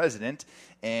was president,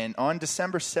 and on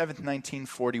December 7th,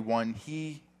 1941,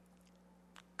 he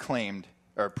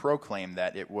proclaimed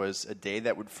that it was a day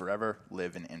that would forever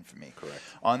live in infamy. Correct.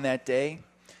 On that day,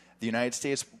 the United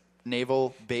States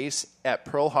Naval Base at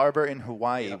Pearl Harbor in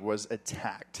Hawaii was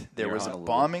attacked. There was a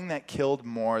bombing that killed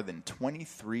more than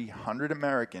 2,300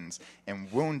 Americans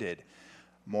and wounded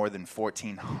more than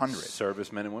 1,400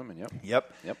 servicemen and women.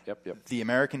 Yep. The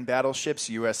American battleships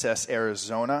USS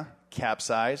Arizona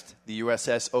capsized. The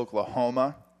USS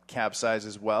Oklahoma capsized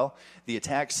as well. The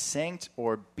attack sank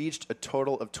or beached a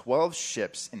total of 12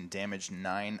 ships and damaged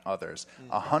 9 others.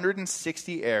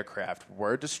 160 aircraft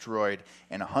were destroyed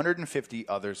and 150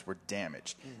 others were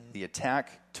damaged. The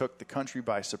attack took the country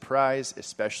by surprise,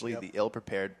 especially the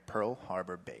ill-prepared Pearl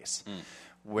Harbor base,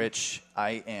 which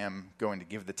I am going to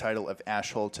give the title of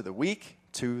Ashhole to the Week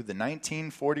to the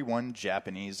 1941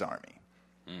 Japanese Army.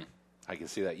 I can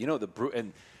see that. You know,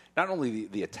 and not only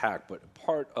the attack, but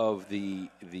part of the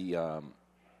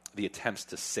attempts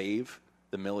to save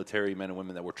the military men and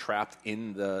women that were trapped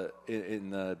in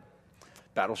the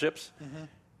battleships,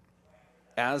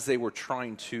 as they were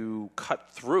trying to cut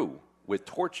through with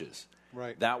torches.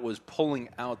 Right. That was pulling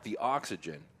out the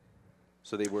oxygen,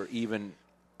 so they were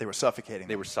suffocating.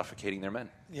 They were suffocating their men.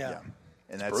 Yeah.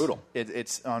 And that's brutal.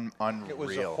 It's unreal. It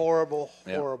was a horrible.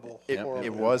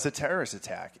 It was a terrorist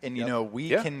attack. And, you know, we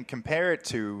can compare it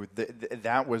to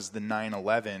that was the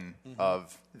 9/11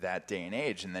 of that day and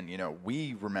age. And then, you know,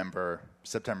 we remember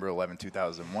September 11,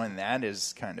 2001. That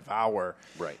is kind of our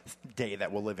day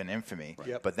that will live in infamy.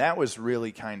 But that was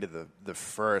really kind of the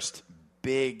first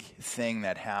big thing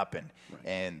that happened.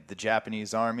 And the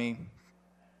Japanese army,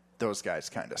 those guys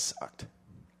kind of sucked.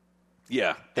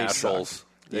 Yeah, they assholes. Sucked.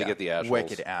 They get the assholes.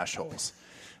 Wicked assholes.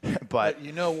 But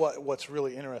you know what's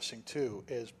really interesting, too,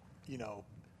 is, you know,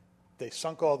 they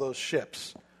sunk all those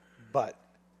ships, but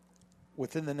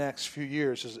within the next few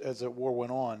years, as the war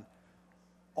went on,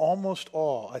 almost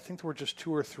all, I think there were just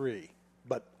 2 or 3,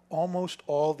 but almost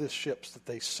all the ships that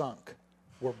they sunk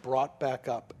were brought back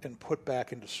up and put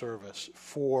back into service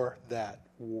for that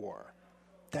war.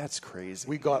 That's crazy.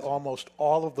 We got almost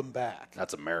all of them back.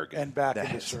 That's American. And back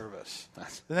into service.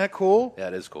 Isn't that cool? Yeah,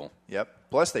 it is cool. Yep.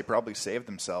 Plus, they probably saved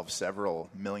themselves several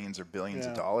millions or billions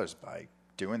of dollars by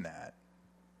doing that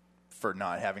for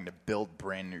not having to build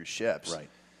brand new ships. Right.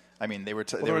 I mean, they were.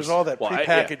 There was all that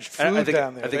prepackaged food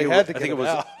down there. They had to get it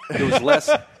out. It was less,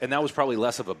 and that was probably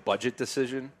less of a budget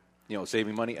decision, you know,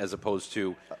 saving money, as opposed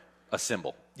to a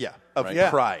symbol. Yeah, of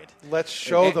pride. Let's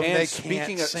show them and they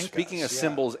speaking can't sink Speaking us. of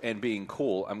symbols and being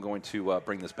cool, I'm going to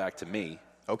bring this back to me.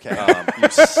 Okay. You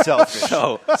selfish.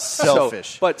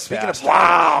 Selfish. But speaking bastard.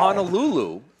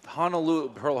 of Honolulu,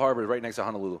 Pearl Harbor is right next to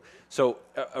Honolulu. So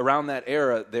around that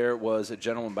era, there was a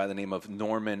gentleman by the name of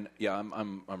Norman. Yeah,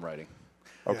 I'm writing.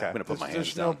 Okay. I'm going to put my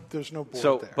hands down. There's no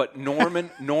board there. But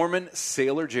Norman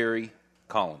Sailor Jerry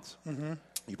Collins.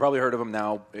 You probably heard of him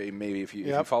now. Maybe if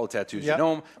you follow tattoos, you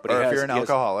know him. But if you're an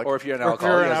alcoholic. Or if you're an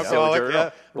alcoholic.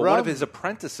 But one of his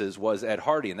apprentices was Ed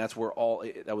Hardy, and that's where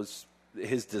that was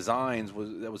his designs.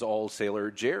 That was all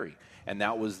Sailor Jerry, and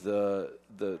that was the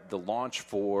launch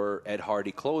for Ed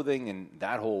Hardy clothing and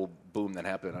that whole boom that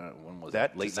happened. When was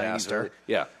that it? Late disaster? 90s?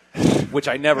 Yeah, which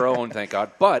I never owned, thank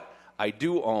God. But I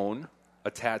do own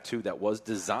a tattoo that was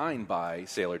designed by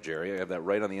Sailor Jerry. I have that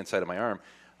right on the inside of my arm.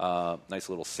 Nice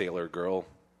little sailor girl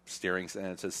steering, and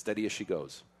it says "Steady as she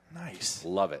goes." Nice.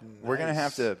 Love it. We're going to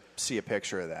have to see a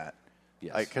picture of that.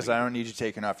 Yes. Because I don't need you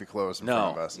taking off your clothes in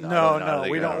front of us. No,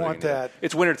 we don't want that.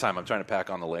 It's wintertime. I'm trying to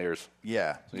pack on the layers.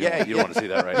 Yeah. So you don't want to see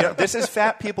that right now. This is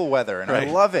fat people weather, and Right.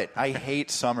 I love it. I hate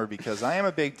summer because I am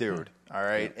a big dude, all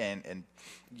right? And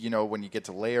you know, when you get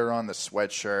to layer on the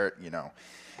sweatshirt, you know,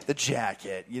 the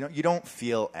jacket, you know, you don't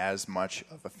feel as much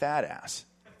of a fat ass,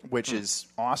 which is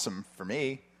awesome for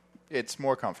me. It's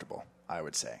more comfortable, I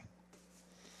would say.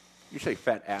 You say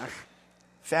fat ash?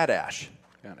 Fat ash.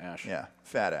 Fat ash. Yeah,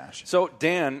 fat ash. So,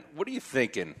 Dan, what are you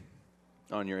thinking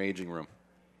on your aging room?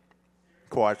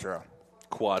 Quattro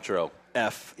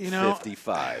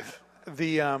F55.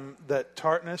 The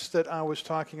tartness that I was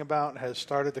talking about has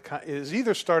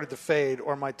either started to fade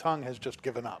or my tongue has just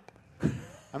given up.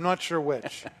 I'm not sure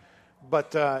which,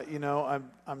 but you know,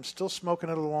 I'm still smoking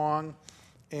it along,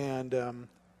 and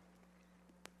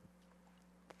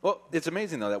well, it's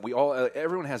amazing though that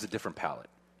everyone has a different palate,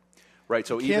 right?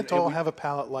 So you can't all have a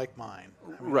palate like mine.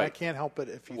 I mean, right? I can't help it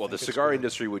if you. Well, think the it's cigar good.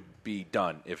 industry would be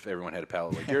done if everyone had a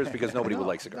palate like yours, because nobody would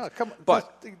like cigars. No, come on.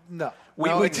 But no, we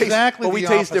taste exactly. the We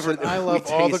opposite. taste different. I love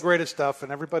all the greatest stuff,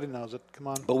 and everybody knows it. Come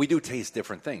on. But we do taste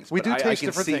different things. We But do I taste can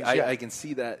different see, things, yeah. I can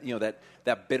see that, you know,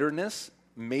 that bitterness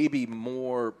maybe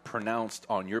more pronounced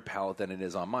on your palate than it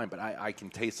is on mine, but I can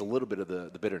taste a little bit of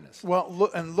the bitterness. Well,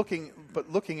 looking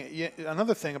at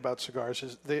another thing about cigars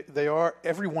is they are,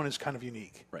 everyone is kind of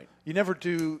unique. Right. You never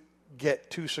do get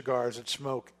two cigars that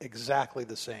smoke exactly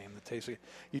the same. The taste,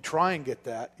 you try and get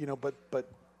that, but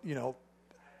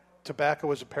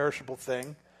tobacco is a perishable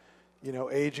thing.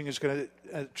 Aging is going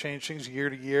to change things year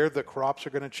to year. The crops are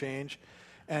going to change,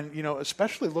 and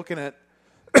especially looking at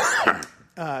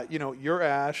your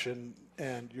ash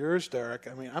and yours, Derek.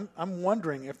 I mean, I'm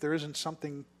wondering if there isn't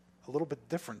something a little bit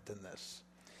different than this.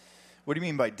 What do you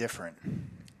mean by different?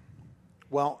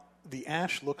 Well, the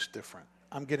ash looks different.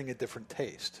 I'm getting a different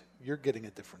taste. You're getting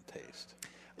a different taste.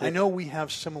 I know we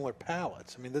have similar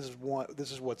palates. I mean, this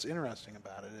is what's interesting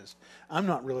about it is I'm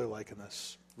not really liking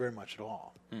this very much at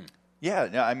all. Yeah,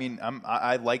 no, I mean,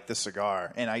 I like the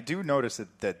cigar, and I do notice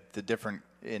that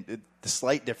the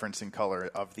slight difference in color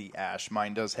of the ash.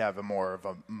 Mine does have a more of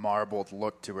a marbled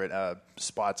look to it,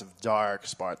 spots of dark,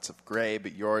 spots of gray,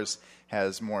 but yours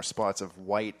has more spots of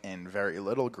white and very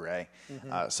little gray.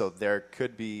 So there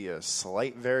could be a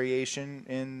slight variation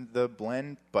in the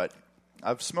blend, but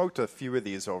I've smoked a few of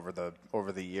these over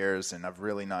the years, and I've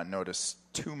really not noticed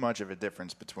too much of a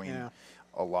difference between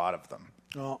a lot of them.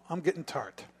 Well, I'm getting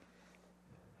tart.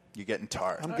 You getting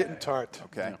tart? I'm getting tart.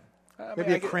 Okay.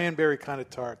 Maybe a cranberry kind of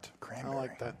tart. Cranberry. I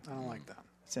like that. I don't like that.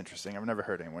 It's interesting. I've never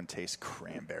heard anyone taste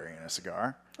cranberry in a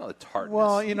cigar. Oh, the tartness.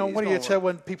 Well, what do you say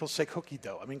when people say cookie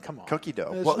dough? I mean, come on. Cookie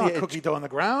dough. There's Well, not yeah, cookie dough on the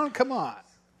ground. Come on.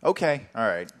 Okay, all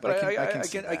right. But I I can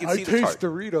see that. can I see the taste tart.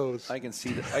 Doritos. I can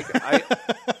see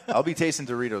that. I'll be tasting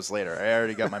Doritos later. I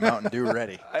already got my Mountain Dew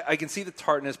ready. I can see the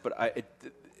tartness, but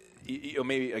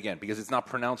maybe again because it's not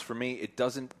pronounced for me. It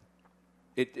doesn't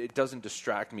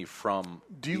distract me from.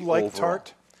 Do you the like overall.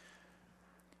 tart?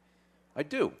 I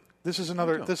do. This is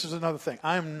another thing.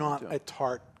 I'm not a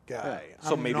tart guy.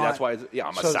 So maybe that's why.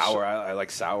 I'm a sour. I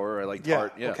like sour. I like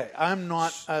tart. Yeah. Okay. I'm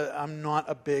not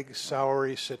a big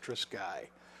soury citrus guy.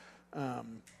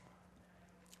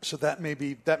 So that may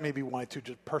be why too.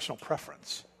 Just personal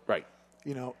preference. Right.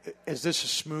 Is this a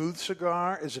smooth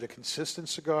cigar? Is it a consistent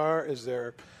cigar? Is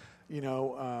there,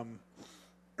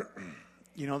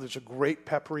 there's a great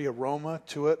peppery aroma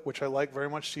to it, which I like very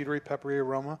much. Cedary peppery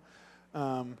aroma.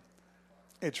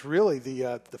 It's really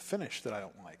the finish that I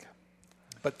don't like.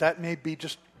 But that may be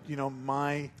just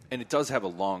my. And it does have a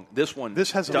long. This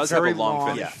has does a very have a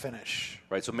long finish. finish.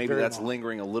 Right. So maybe Very that's long.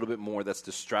 lingering a little bit more. That's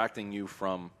distracting you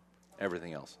from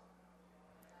everything else.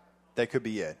 That could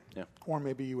be it. Yeah. Or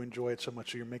maybe you enjoy it so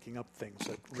much that you're making up things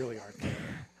that really aren't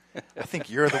there. I think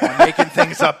you're the one making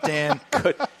things up, Dan.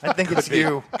 I think it's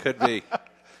you. Could be.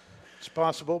 It's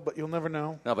possible, but you'll never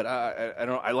know. No, but I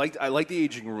don't. I like the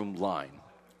aging room line.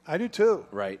 I do too.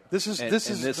 Right. This is And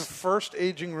the first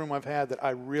aging room I've had that I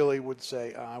really would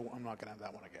say I'm not going to have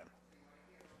that one again.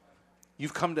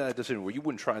 You've come to that decision where you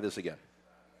wouldn't try this again,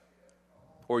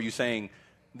 or are you saying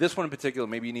this one in particular?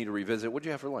 Maybe you need to revisit. What did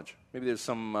you have for lunch? Maybe there's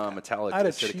some metallic. I had a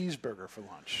acidic- cheeseburger for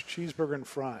lunch. Cheeseburger and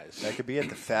fries. That could be it.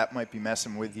 The fat might be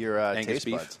messing with your Angus taste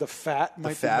beef? buds. The fat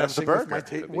might fat be of the messing with burger. my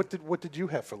Could taste. What did you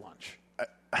have for lunch?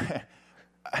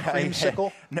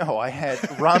 Creamsicle? No, I had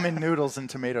ramen noodles and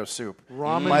tomato soup.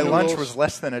 Ramen My lunch noodles. was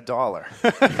less than $1.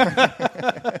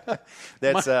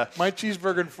 That's My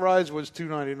cheeseburger and fries was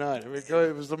 $2.99. I mean,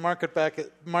 it was the market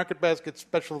basket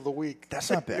special of the week. that's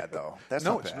not bad though. That's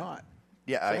No, not it's bad. not.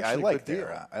 Yeah, It's I actually a like good their.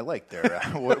 deal. I like their.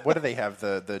 What do they have?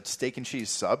 The steak and cheese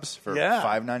subs for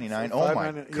 $5.99. For Oh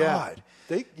my $5.99. God!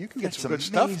 You can get That's some good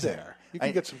stuff amazing. there. You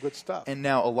can get some good stuff. And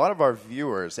now a lot of our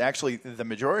viewers, actually the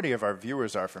majority of our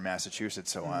viewers are from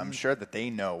Massachusetts, so I'm sure that they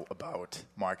know about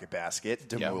Market Basket,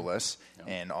 Demoulas,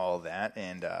 and all of that.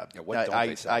 And what don't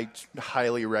they sell? I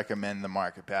highly recommend the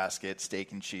Market Basket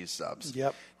steak and cheese subs.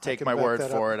 Yep. I Take can my back word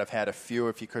that for up. it. I've had a few,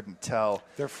 if you couldn't tell.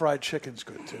 Their fried chicken's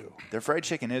good too. Their fried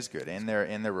chicken is good, and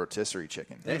their rotisserie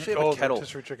chicken. They actually have Oh, a kettle.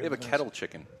 rotisserie chicken They have a is nice. kettle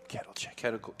chicken. Kettle chicken.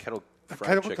 Kettle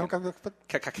fried chicken.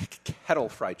 Kettle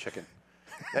fried chicken.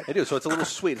 They do. So it's a little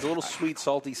sweet. It's a little sweet,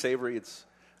 salty, savory.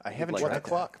 I haven't What tried the that.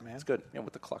 clock, man? It's good. Yeah,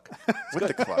 with the cluck. With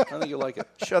the cluck. I think you'll like it.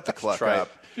 Shut the cluck Try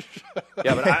up. it.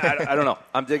 Yeah, but I don't know.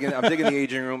 I'm digging the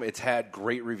aging room. It's had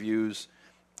great reviews.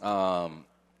 And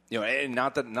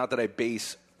not that I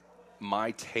base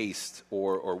my taste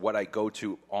or what I go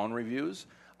to on reviews.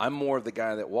 I'm more of the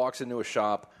guy that walks into a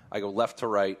shop. I go left to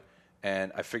right,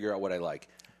 and I figure out what I like.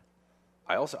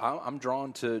 I'm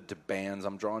drawn to bands.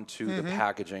 I'm drawn to the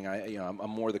packaging. I'm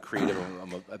more the creative. I'm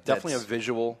definitely a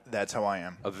visual. That's how I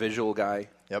am. A visual guy.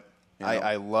 Yep. You know?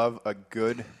 I love a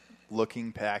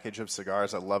good-looking package of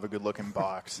cigars. I love a good-looking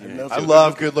box. love I a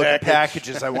love good-looking good-looking package.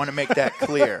 packages. I want to make that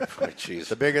clear. Jeez.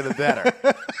 The bigger, the better.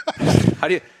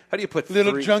 How do you put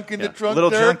Little three, junk in the trunk? Little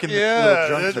there? junk in the yeah, little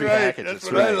junk that's in the right. package. That's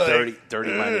That's what I right. like.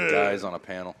 dirty-minded guys on a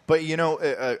panel? But,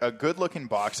 a good-looking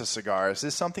box of cigars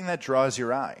is something that draws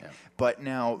your eye. Yeah. But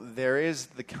now there is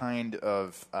the kind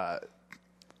of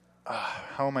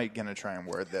how am I going to try and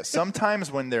word this?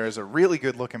 Sometimes when there is a really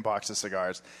good-looking box of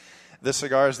cigars, the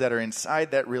cigars that are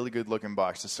inside that really good-looking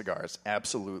box of cigars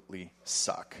absolutely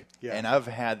suck. Yeah. And I've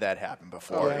had that happen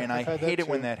before, and I hate it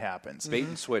when that happens. Bait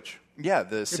and switch. Yeah,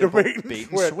 the simple bait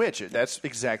and switch. That's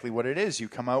exactly what it is. You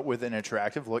come out with an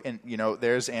attractive look, and,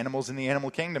 there's animals in the animal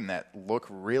kingdom that look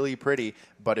really pretty,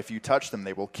 but if you touch them,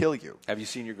 they will kill you. Have you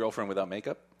seen your girlfriend without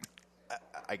makeup?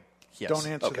 Yes. Don't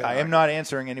answer that. I am not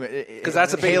answering anyway. Because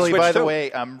that's a bait Haley, and switch, by the too.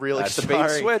 way, I'm really That's a bait and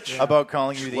sorry switch. about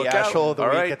calling you the Look asshole out. of the All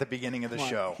week right. at the beginning of the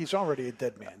show. He's already a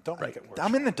dead man. Don't make it worse.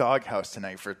 I'm in the doghouse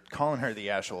tonight for calling her the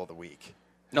asshole of the week.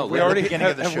 No, we already beginning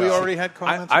of the have show. we already had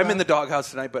comments. I'm about in the it? doghouse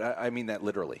tonight, but I mean that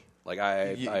literally. Like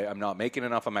I'm not making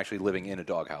enough. I'm actually living in a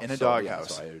doghouse. In a So,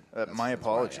 doghouse. yeah, My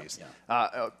apologies. that's where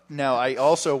I am, Now, I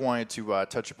also wanted to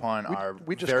touch upon our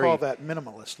We just very, call that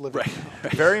minimalist living.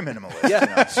 very minimalist.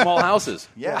 yeah, small houses.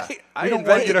 Yeah. I We don't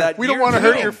invented that. we don't years want to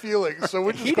hurt ago. your feelings, so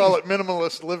we just call it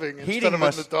minimalist living instead of in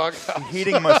the doghouse.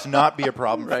 Heating must not be a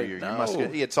problem for Right, you. no. You must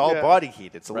it's all Yeah. body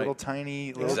heat. It's a Right. little tiny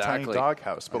Exactly.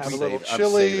 doghouse. But Have we a little I'm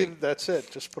chili. saving. That's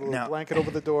it. Just put a little Now- blanket over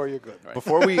the door. You're good.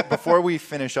 Before we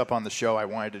finish up on the show, I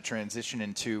wanted to transition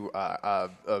into a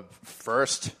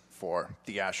first for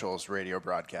the Ashholes radio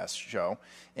broadcast show,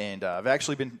 and I've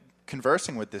actually been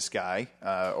conversing with this guy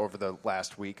over the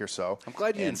last week or so. I'm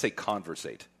glad you didn't say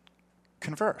conversate.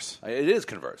 Converse. It is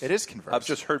converse. It is converse. I've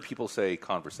just heard people say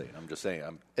conversate. I'm just saying.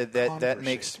 That Conversate.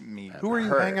 makes me. Who are you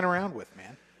hurt. hanging around with,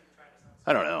 man?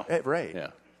 I don't know. Right. Yeah.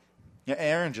 Yeah.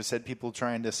 Aaron just said people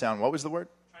trying to sound. What was the word?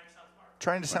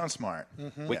 Trying to sound smart.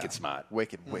 Wicked smart.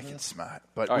 Wicked smart.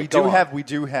 But All right, we go do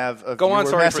on. have a Go on.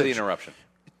 viewer Sorry message. for the interruption.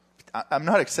 I'm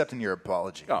not accepting your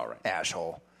apology. All right.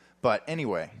 Asshole. But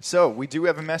anyway, so we do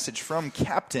have a message from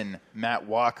Captain Matt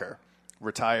Walker,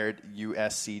 retired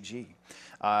USCG.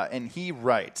 And he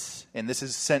writes, and this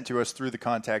is sent to us through the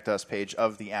Contact Us page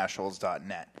of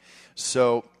theashholes.net.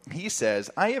 So he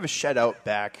says, I have a shed out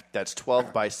back that's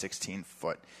 12 by 16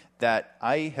 foot that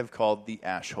I have called the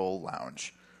Ashhole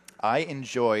Lounge. I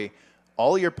enjoy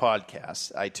all your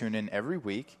podcasts. I tune in every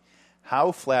week.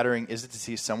 How flattering is it to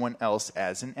see someone else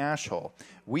as an ashhole?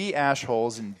 We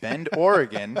ashholes in Bend,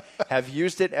 Oregon, have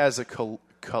used it as a colloquial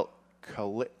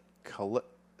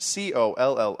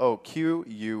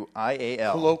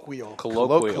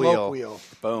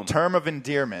Boom. term of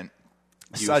endearment,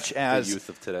 such as the youth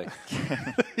of today.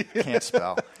 can't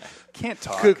spell, can't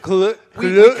talk. We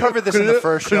We covered this in the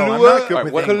first show. I'm not good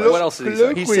with What English. else did he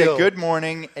say? He said, good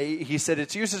morning. He said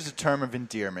it's used as a term of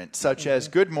endearment, such as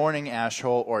good morning,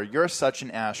 ashhole, or you're such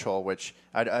an ashhole, which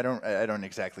I don't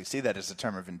exactly see that as a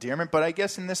term of endearment, but I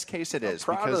guess in this case it is.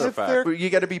 proud of because the fact. you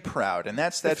got to be proud, and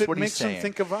that's if it what he's makes saying. them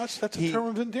think of us, that's a term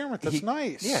of endearment. That's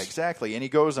nice. Yeah, exactly. And he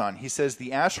goes on. He says,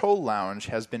 the Ashhole Lounge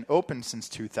has been open since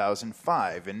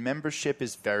 2005, and membership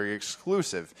is very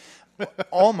exclusive.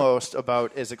 Almost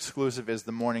about as exclusive as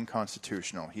the Morning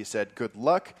Constitutional. He said, good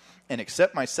luck, and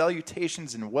accept my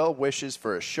salutations and well wishes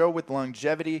for a show with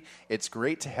longevity. It's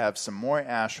great to have some more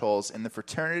ashholes in the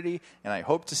fraternity, and I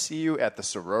hope to see you at the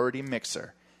sorority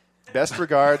mixer. Best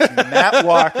regards, Matt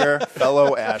Walker,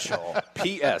 fellow ashhole.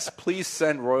 P.S. Please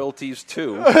send royalties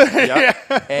to.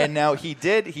 Yep. And now he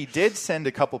did send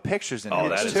a couple pictures in Oh, it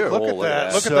that is too. cool. Look at that.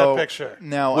 Look at So, that picture.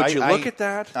 Now, Would you look at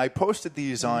that? I posted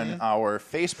these on our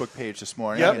Facebook page this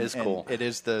morning. Yep. and- It is and cool. It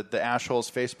is the Ashholes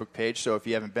Facebook page, so if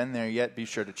you haven't been there yet, be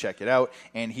sure to check it out.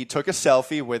 And he took a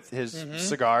selfie with his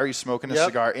cigar. He's smoking a Yep.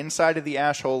 cigar inside of the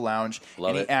Ashhole Lounge,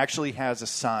 Love and it. he actually has a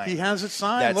sign. He has a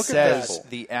sign. that Look says at that.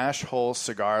 the Ashhole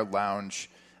Cigar Lounge.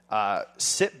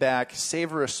 Sit back,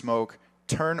 savor a smoke,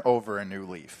 turn over a new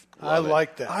leaf. I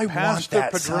like that. I want Pastor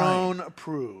that Padron sign.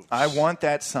 approves. I want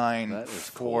that sign That is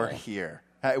for cool. here.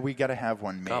 We got to have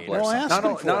one made. God or bless Well, him. ask Not,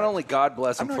 him o- for not it. only God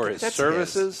bless him I'm not for gonna- his that's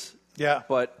services, Yeah.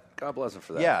 but God bless him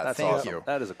for that. Yeah, That's thank awesome. you.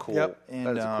 That is a cool. Yep. And,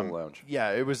 that is a cool lounge.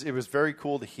 Yeah, it was very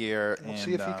cool to hear. We'll and,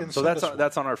 see if he can So send us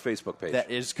that's on our Facebook page.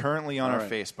 that is currently on our right.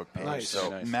 Facebook page. Nice. So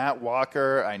Very nice. Matt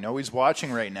Walker, I know he's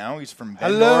watching right now. He's from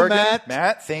Bend, Hello, Oregon.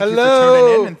 Matt. thank you for Hello.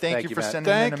 tuning in, and thank Thank you you, for Matt.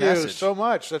 sending Thank in a you message. so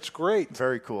much. That's great.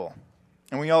 Very cool.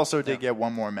 And we also did get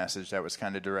one more message that was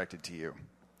kind of directed to you.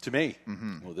 to me.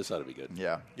 Mm-hmm. Well, this ought to be good.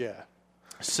 Yeah. Yeah.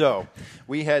 So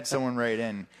we had someone write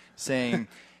in saying,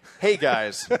 hey,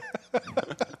 guys,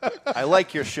 I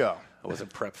like your show. I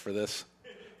wasn't prepped for this.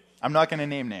 I'm not going to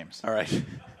name names. All right.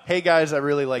 Hey, guys, I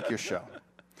really like your show.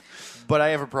 But I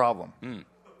have a problem.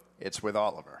 It's with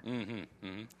Oliver.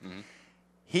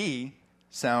 He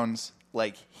sounds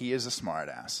like he is a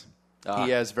smartass.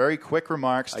 He has very quick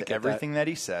remarks to everything that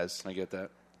he says. I get that.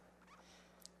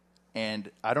 And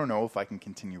I don't know if I can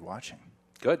continue watching.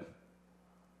 Good.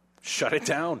 Shut it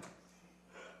down.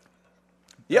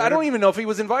 Yeah, I don't even know if he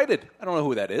was invited. I don't know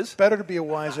who that is. Better to be a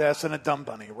wise ass than a dumb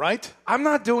bunny, right? I'm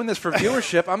not doing this for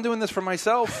viewership. I'm doing this for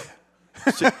myself.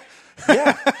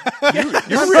 Yeah.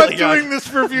 You're really doing this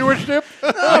for viewership?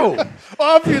 No.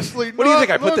 Obviously not. What do you think?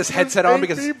 I put this headset on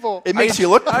because It makes you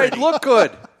look pretty. I look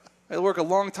good. I work a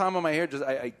long time on my hair.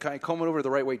 I comb it over the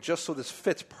right way just so this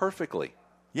fits perfectly.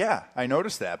 Yeah, I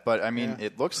noticed that. But, I mean,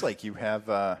 it looks like you have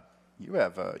an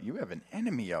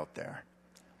enemy out there.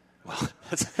 Well,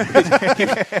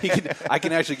 I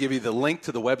can actually give you the link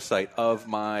to the website of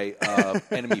my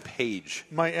enemy page.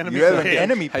 My enemy You have an page.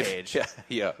 enemy page.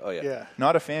 Yeah. Yeah.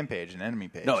 Not a fan page, an enemy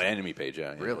page. No, an enemy page,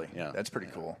 yeah. Really? Yeah. That's pretty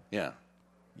cool. Yeah.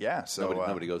 Yeah, so...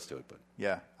 Nobody goes to it, but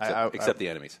Yeah. except the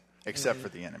enemies. Except for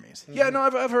the enemies. Yeah, no,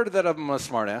 I've heard that I'm a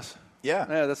smartass. Yeah.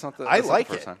 Yeah, that's not the I that's not like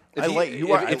the first it. time.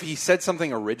 If If he said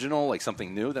something original, like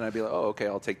something new, then I'd be like, oh, okay,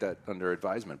 I'll take that under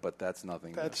advisement. But that's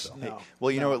nothing. That's so. no.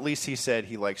 Well, you know, at least he said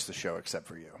he likes the show except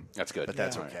for you. That's good. But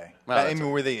that's Yeah. okay. Well, I that's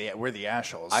mean, we're the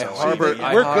ashholes. I so- harbor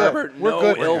We're no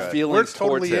good. ill We're feelings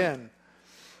totally towards him.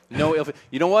 No ill.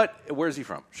 You know what? Where's he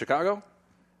from? Chicago.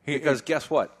 Because guess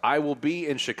what? I will be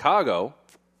in Chicago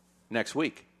next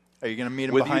week. Are you going to meet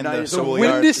him With behind United- the The Soul Windy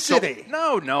Yard? City.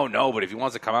 No. But if he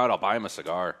wants to come out, I'll buy him a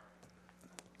cigar.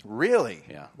 Really?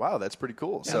 Yeah. Wow, that's pretty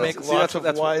cool. So So make lots of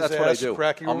that's what I wise-ass, do.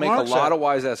 cracky I'll make a remarks lot out of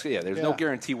wise ass. Yeah, there's no Yeah.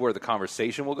 guarantee where the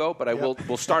conversation will go, but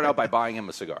we'll start out by buying him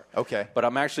a cigar. Okay. But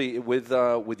I'm actually with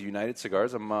United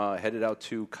Cigars. I'm headed out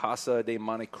to Casa de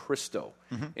Monte Cristo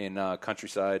in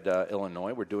Countryside,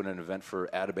 Illinois. We're doing an event for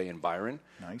Atabey and Byron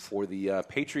for the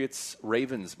Patriots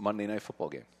Ravens Monday Night Football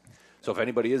game. So if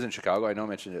anybody is in Chicago, I know I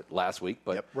mentioned it last week,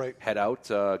 but right. head out.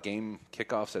 Game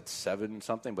kickoffs at 7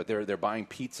 something, but they're buying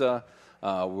pizza.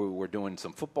 We're doing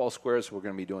some football squares. We're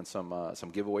going to be doing some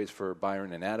giveaways for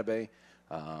Byron and Atabey.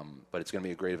 But it's going to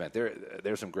be a great event.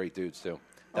 There's some great dudes too.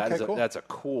 Cool. That's a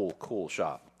cool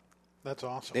shop. That's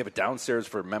awesome. They have it downstairs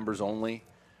for members only.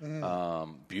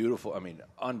 Beautiful. I mean,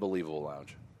 unbelievable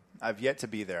lounge. I've yet to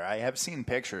be there. I have seen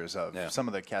pictures of some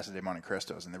of the Casa de Monte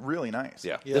Cristos, and they're really nice.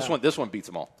 Yeah. Yeah. This one beats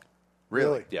them all.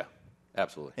 Really? Yeah,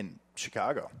 absolutely. In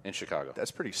Chicago. In Chicago.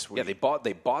 That's pretty sweet. Yeah, they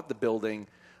bought the building.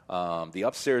 The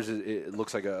upstairs it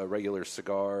looks like a regular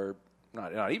cigar,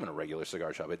 not even a regular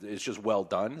cigar shop. It's just well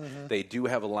done. They do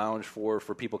have a lounge for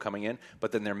people coming in,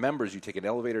 but then they're members. You take an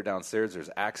elevator downstairs. There's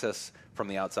access from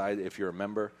the outside if you're a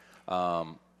member.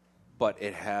 But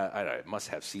it must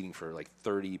have seating for like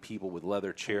 30 people with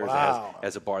leather chairs. Wow.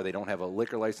 As a bar. They don't have a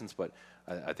liquor license, but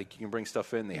I think you can bring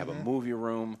stuff in. They have a movie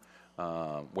room.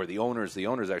 Where the owners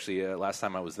actually last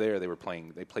time I was there, they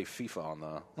play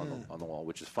FIFA on the wall,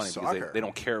 which is funny because Soccer. they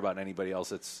don't care about anybody else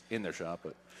that's in their shop.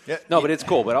 But Yeah. but it's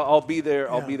cool. But I'll be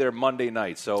there. I'll be there Monday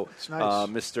night. So, nice.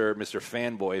 Mr.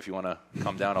 Fanboy, if you want to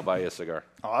come down, I'll buy you a cigar.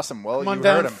 Awesome. Well, Come on you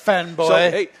down, heard him. fanboy. So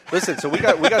hey, listen. So we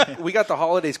got the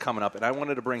holidays coming up, and I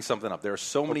wanted to bring something up. There are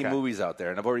so many movies out there,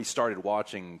 and I've already started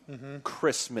watching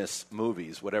Christmas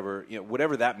movies, whatever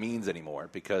that means anymore,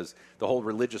 because the whole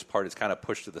religious part is kind of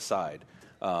pushed to the side.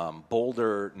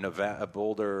 Boulder,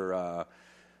 Nevada,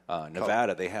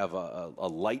 they have a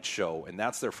light show, and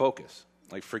that's their focus.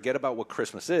 Like, forget about what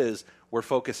Christmas is. We're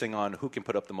focusing on who can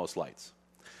put up the most lights.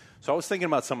 So I was thinking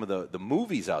about some of the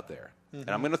movies out there, and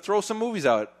I'm going to throw some movies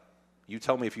out. You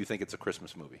tell me if you think it's a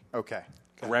Christmas movie. Okay.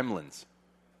 Gremlins.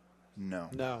 No.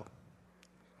 No.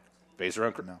 Based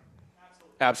around No.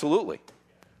 Absolutely.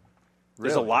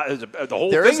 There's a Really? lot. The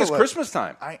whole There thing is a is lot- Christmas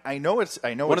time. I know it's.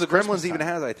 I know One of it's the Gremlins Christmas even time.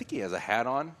 has. I think he has a hat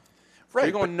on. Right,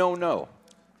 You're going no.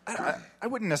 I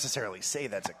wouldn't necessarily say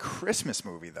that's a Christmas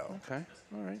movie, though. Okay.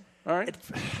 All right.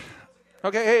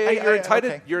 Okay. Hey, you're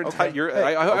entitled. okay, You're entitled. okay.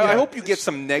 I hope you get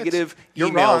some negative You're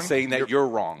emails wrong. saying that you're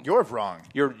wrong. You're wrong.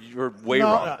 You're way No,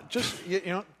 wrong.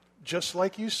 no, just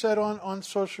like you said on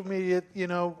social media, in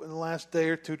the last day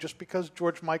or two, just because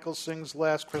George Michael sings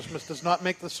 "Last Christmas" does not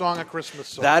make the song a Christmas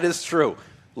song. That is true.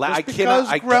 Just because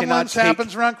Gremlins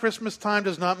happens around Christmas time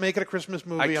does not make it a Christmas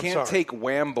movie. I I'm can't sorry. take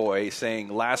Wham Boy saying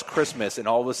 "Last Christmas" and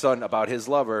all of a sudden about his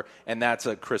lover, and that's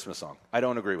a Christmas song. I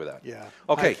don't agree with that. Yeah.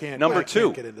 Okay. I can't Number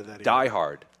 2, get into that either. Die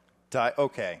Hard.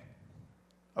 Okay.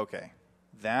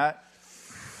 That's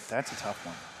a tough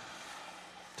one.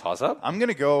 Toss up. I'm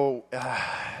gonna go.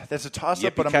 That's a toss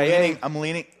up, but Yippee-ki-yay. I'm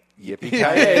leaning.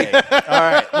 Yippee-ki-yay. All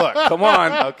right, look. Come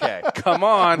on. Okay. Come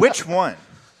on. Which one?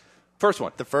 First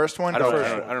one. The first one? I don't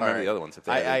Okay. remember the other ones. If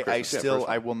they had I Christmas. still, First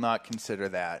one. I will not consider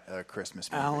that a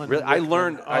Christmas movie. Alan Really, I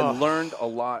Rickman. learned a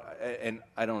lot, and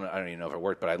I don't even know if it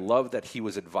worked, but I love that he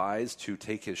was advised to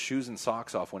take his shoes and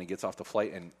socks off when he gets off the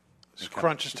flight and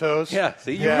Crunch his toes. Yeah,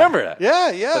 see, you remember that?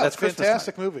 Yeah. But that's Christmas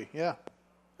fantastic time. movie. Yeah.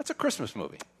 That's a Christmas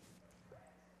movie.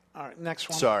 All right, next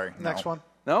one. Sorry, Next no. one.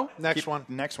 No? Next one.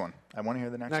 Next one. I want to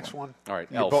hear the Next one. All right,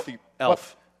 You're Elf. both-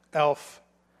 Elf. Elf.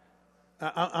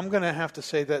 I'm going to have to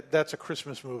say that that's a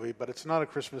Christmas movie, but it's not a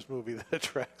Christmas movie that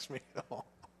attracts me at all.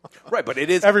 Right, but it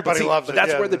is. Everybody but see, loves but it,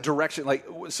 That's yeah. where the direction, like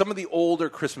some of the older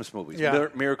Christmas movies, Yeah.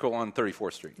 Miracle on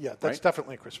 34th Street. Yeah, that's right?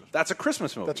 definitely a Christmas movie. That's a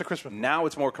Christmas movie. That's a Christmas movie. Now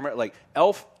it's more commercial. Like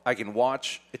Elf, I can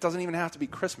watch. It doesn't even have to be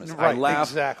Christmas. I Right, laugh.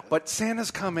 exactly. But Santa's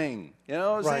coming. You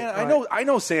know, Right, Santa, right. I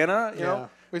know Santa. You Yeah. know,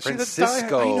 We see the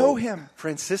Francisco. Die- I know him.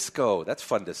 Francisco. That's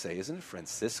fun to say, isn't it?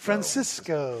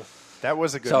 Francisco. That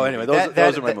was a good So movie. anyway,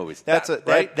 those are my movies.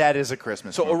 That is a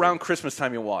Christmas So movie. around Christmas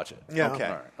time, you watch it. Yeah. Okay.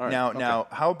 All right. Now,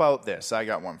 how about this? I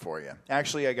got one for you.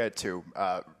 Actually, I got two.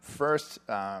 First,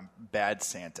 Bad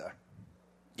Santa.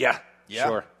 Yeah. Yeah.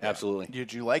 Sure. Absolutely.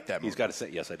 Did you like that movie? He's got to say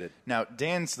yes. I did. Now,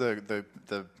 Dan's the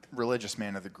religious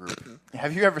man of the group.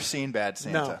 Have you ever seen Bad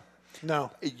Santa? No.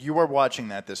 You were watching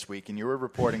that this week, and you were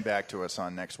reporting back to us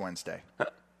on next Wednesday,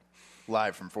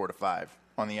 live from 4 to 5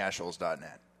 on the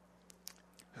Ashholes.net.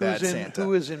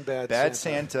 Who is in Bad Santa? Bad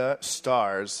Santa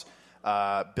stars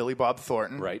Billy Bob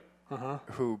Thornton, Right.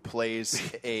 who plays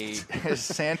a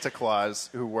Santa Claus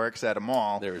who works at a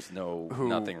mall. There is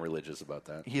nothing religious about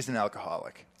that. He's an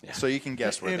alcoholic, so you can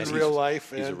guess what In this is. real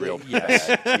life. He's a and real Yes,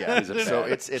 yeah. He's a So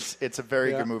bad- it's a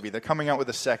very Yeah. good movie. They're coming out with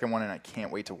a second one, and I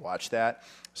can't wait to watch that.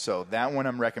 So that one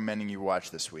I'm recommending you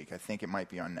watch this week. I think it might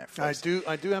be on Netflix.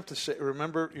 I do have to say, you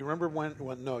remember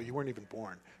when, no, you weren't even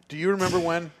born. Do you remember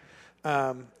when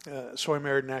So I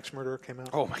Married an Axe Murderer came out?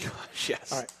 Oh my gosh!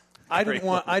 Yes. All right. I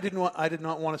did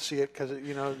not want to see it because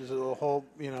there's a whole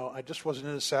I just wasn't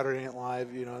into Saturday Night Live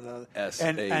I'm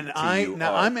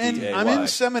in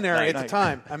seminary at the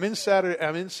time. I'm in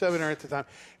seminary at the time,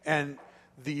 and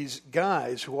these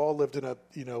guys who all lived in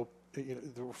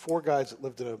there were 4 guys that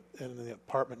lived in the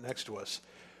apartment next to us,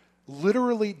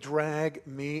 literally drag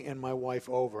me and my wife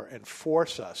over and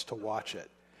force us to watch it.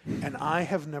 And I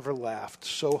have never laughed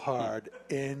so hard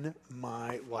in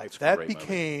my life. That great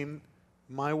became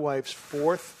my wife's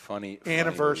 4th Funny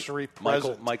anniversary movie.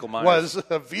 present. Michael Myers. Was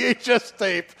a VHS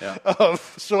tape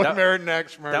of So I Married an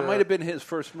Axe Murderer. That might have been his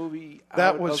first movie.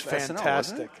 That out was of SNL, wasn't it?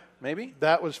 fantastic. Maybe.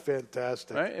 That was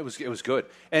fantastic. Right? It was good.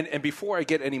 And before I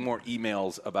get any more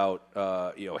emails about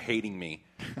hating me,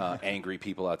 angry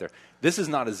people out there, this is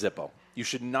not a Zippo. You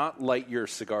should not light your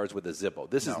cigars with a Zippo.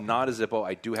 This is not a Zippo.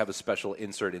 I do have a special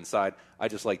insert inside. I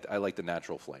like the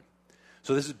natural flame.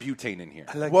 So this is butane in here.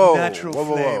 I like Whoa, natural whoa,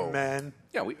 whoa, flame, whoa. man.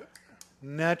 Yeah,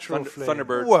 Natural flame.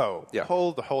 Thunderbird. Whoa! Yeah.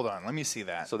 Hold on. Let me see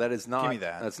that. So that is not. Give me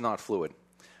that. That's not fluid.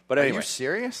 But Are anyway, you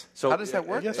serious? So how does that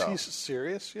work? Yes, though? he's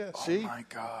serious. Yeah, Oh see? my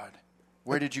God!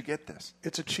 Where did you get this?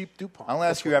 It's a cheap DuPont. I'll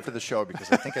ask you after the show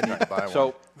because I think I need to buy one.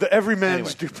 so The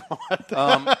Everyman's DuPont.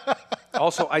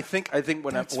 also, I think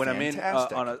when That's I'm in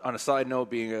fantastic. on a side note,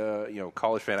 being a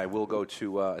college fan, I will go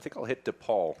to. I think I'll hit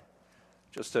DePaul,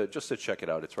 just to check it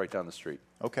out. It's right down the street.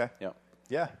 Okay. Yeah.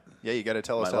 Yeah. You got to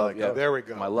tell us My how love, it yeah. goes. There we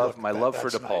go. My love, Look, for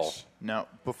that's DePaul. nice. Now,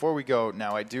 before we go,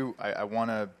 I want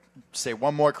to say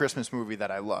one more Christmas movie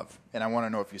that I love, and I want to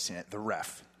know if you've seen it. The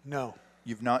Ref. No.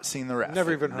 You've not seen The Ref.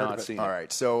 Never even heard Not of it. seen All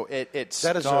right. So it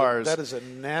That is stars. that is a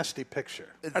nasty picture.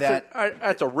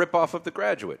 That's a ripoff of The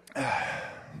Graduate.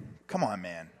 Come on,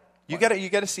 man. You got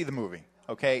to see the movie.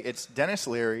 Okay, it's Dennis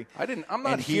Leary. I'm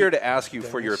not and he- here to ask you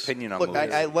for your opinion on Look,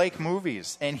 movies. I like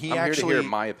movies, and he I'm actually here to hear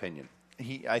my opinion.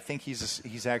 I think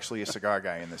he's actually a cigar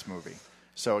guy in this movie.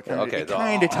 So it kind Okay, of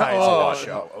ties to the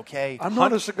show. Okay, I'm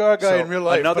not a cigar guy in real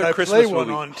life, Another but I Christmas play one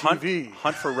movie. on TV.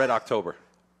 Hunt for Red October.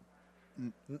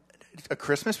 a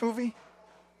Christmas movie.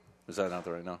 Was that not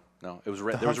the right? No. It was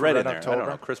red. The There was Hunt for red Red in there. I October? don't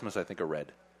know. Christmas, I think, a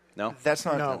red. No. That's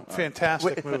not. No,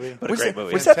 fantastic movie. But a great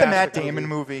movie. Was that the Matt Fantastic Damon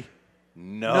movie. movie?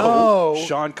 No. No.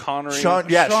 Sean Connery. Sean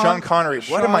Connery.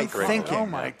 What am I Sean thinking, Connery. Oh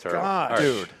my Terrible. God, All right.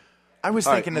 dude? I was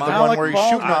All thinking right, of the Alec one where he's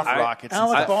shooting off rockets. and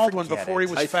Alec stuff. Baldwin Forget before he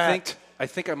it. was fat. I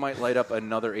think I might light up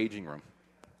another aging room.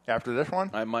 After this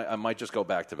one. I might just go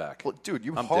back to back. Well, dude,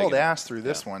 you I'm hauled digging it. ass through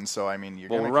this one, so I mean, you're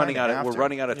Well, gonna we're running kinda out. have We're to.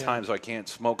 running out of time, so I can't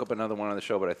smoke up another one on the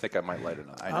show. But I think I might light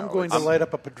another. I know, I'm going to it's- light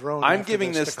up a Padron. I'm after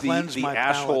giving this this to the cleanse my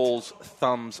palate. Ashholes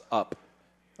thumbs up.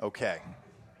 Okay,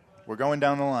 we're going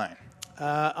down the line.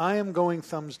 I am going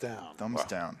thumbs down. Thumbs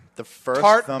down. The first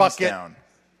Tart thumbs bucket. down.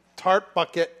 Tart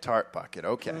bucket. Tart bucket.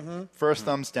 Okay. Mm-hmm. First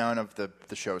thumbs down of the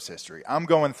show's history. I'm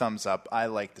going thumbs up. I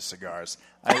like the cigars.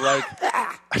 I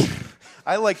like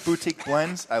I like boutique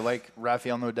blends. I like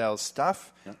Rafael Nadal's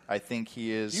stuff. I think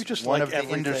he is You just one like of the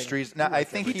everything. industry's. Now, I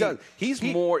think He does. He's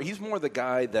more the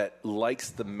guy that likes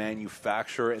the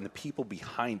manufacturer and the people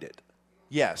behind it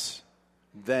Yes.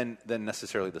 than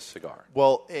necessarily the cigar.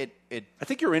 Well, I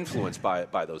think you're influenced by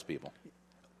those people.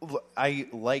 I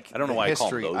like. I don't know the why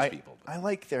history. I call them those people. I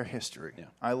like their history. Yeah.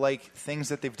 I like things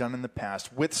that they've done in the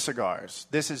past with cigars.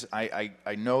 This is I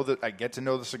know that I get to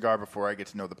know the cigar before I get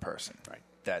to know the person. Right.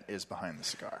 That is behind the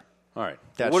cigar. All right.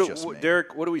 That's just me.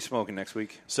 Derek, what are we smoking next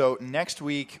week? So next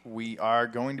week we are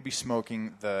going to be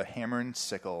smoking the Hammer and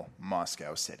Sickle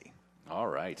Moscow City, All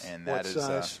right. and What that is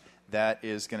size? that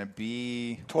is going to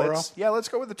be Toro? Let's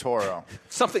go with the Toro.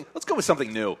 Let's go with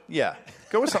something new. Yeah,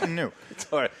 go with something new.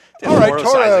 All right. All right, Toro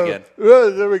Toro. size again.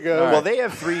 There we go. Well, they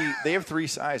have three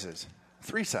sizes.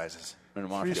 Three sizes. In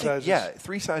Moscow. Three sizes. Yeah,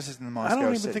 three sizes in the Moscow I don't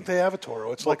even City. think they have a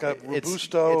Toro. It's like a It's-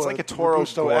 Robusto. It's like a Toro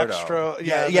Robusto Gordo. Extra.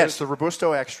 Yeah, there's- yes, the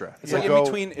Robusto Extra. It's We'll like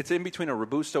go- It's in between a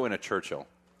Robusto and a Churchill.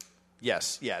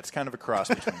 Yes, yeah, it's kind of a cross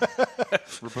between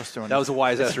Robusto and That was a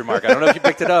wise ass remark. I don't know if you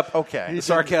picked it up. Okay. The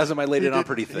sarcasm I laid He it on did-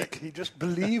 pretty thick. He just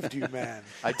believed you, man.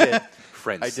 I did. I did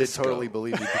Francisco. totally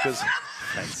believe you because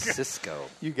Francisco.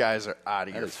 you guys are out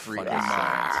of That your is freaking funny.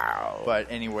 minds. But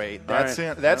anyway, right.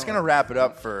 that's going to wrap it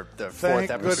up for the fourth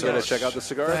Thank episode. You got to check out the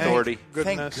Cigar Thank Authority.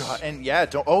 Thank goodness. God. And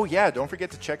don't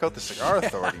forget to check out the Cigar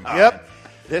Authority. man. Yep.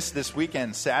 This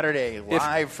weekend, Saturday,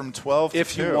 live from 12 to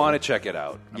If 2. you want to check it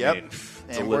out. I Yep. mean,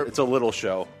 And it's a little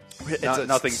show.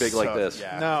 Nothing big like this.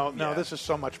 Yeah. No, Yeah. this is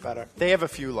so much better. They have a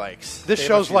few likes. This They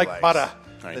have a show's few like likes. butter.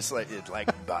 Right. It's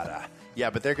like butter. Yeah,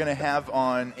 but they're going to have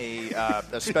on a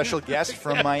special guest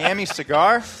from Miami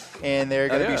Cigar, and they're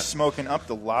going to yeah. be smoking up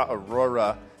the La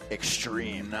Aurora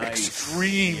Extreme. Nice.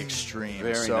 Extreme.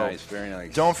 Very So nice, very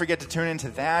nice. Don't forget to tune into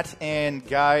that. And,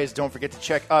 guys, don't forget to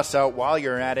check us out while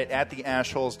you're at it at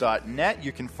theashholes.net.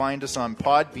 You can find us on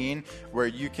Podbean, where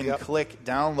you can click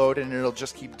download, and it'll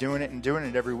just keep doing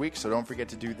it every week. So don't forget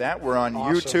to do that. We're on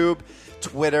YouTube,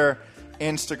 Twitter,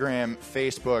 Instagram,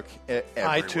 Facebook,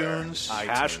 everywhere. iTunes.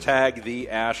 Hashtag the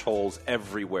Ashholes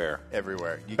everywhere.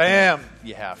 Everywhere. You Bam.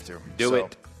 You have to. Do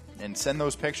it. And send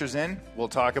those pictures in. We'll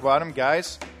talk about them,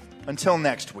 guys. Until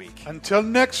next week. Until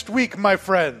next week, my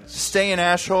friends. Stay an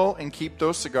asshole and keep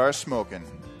those cigars smoking.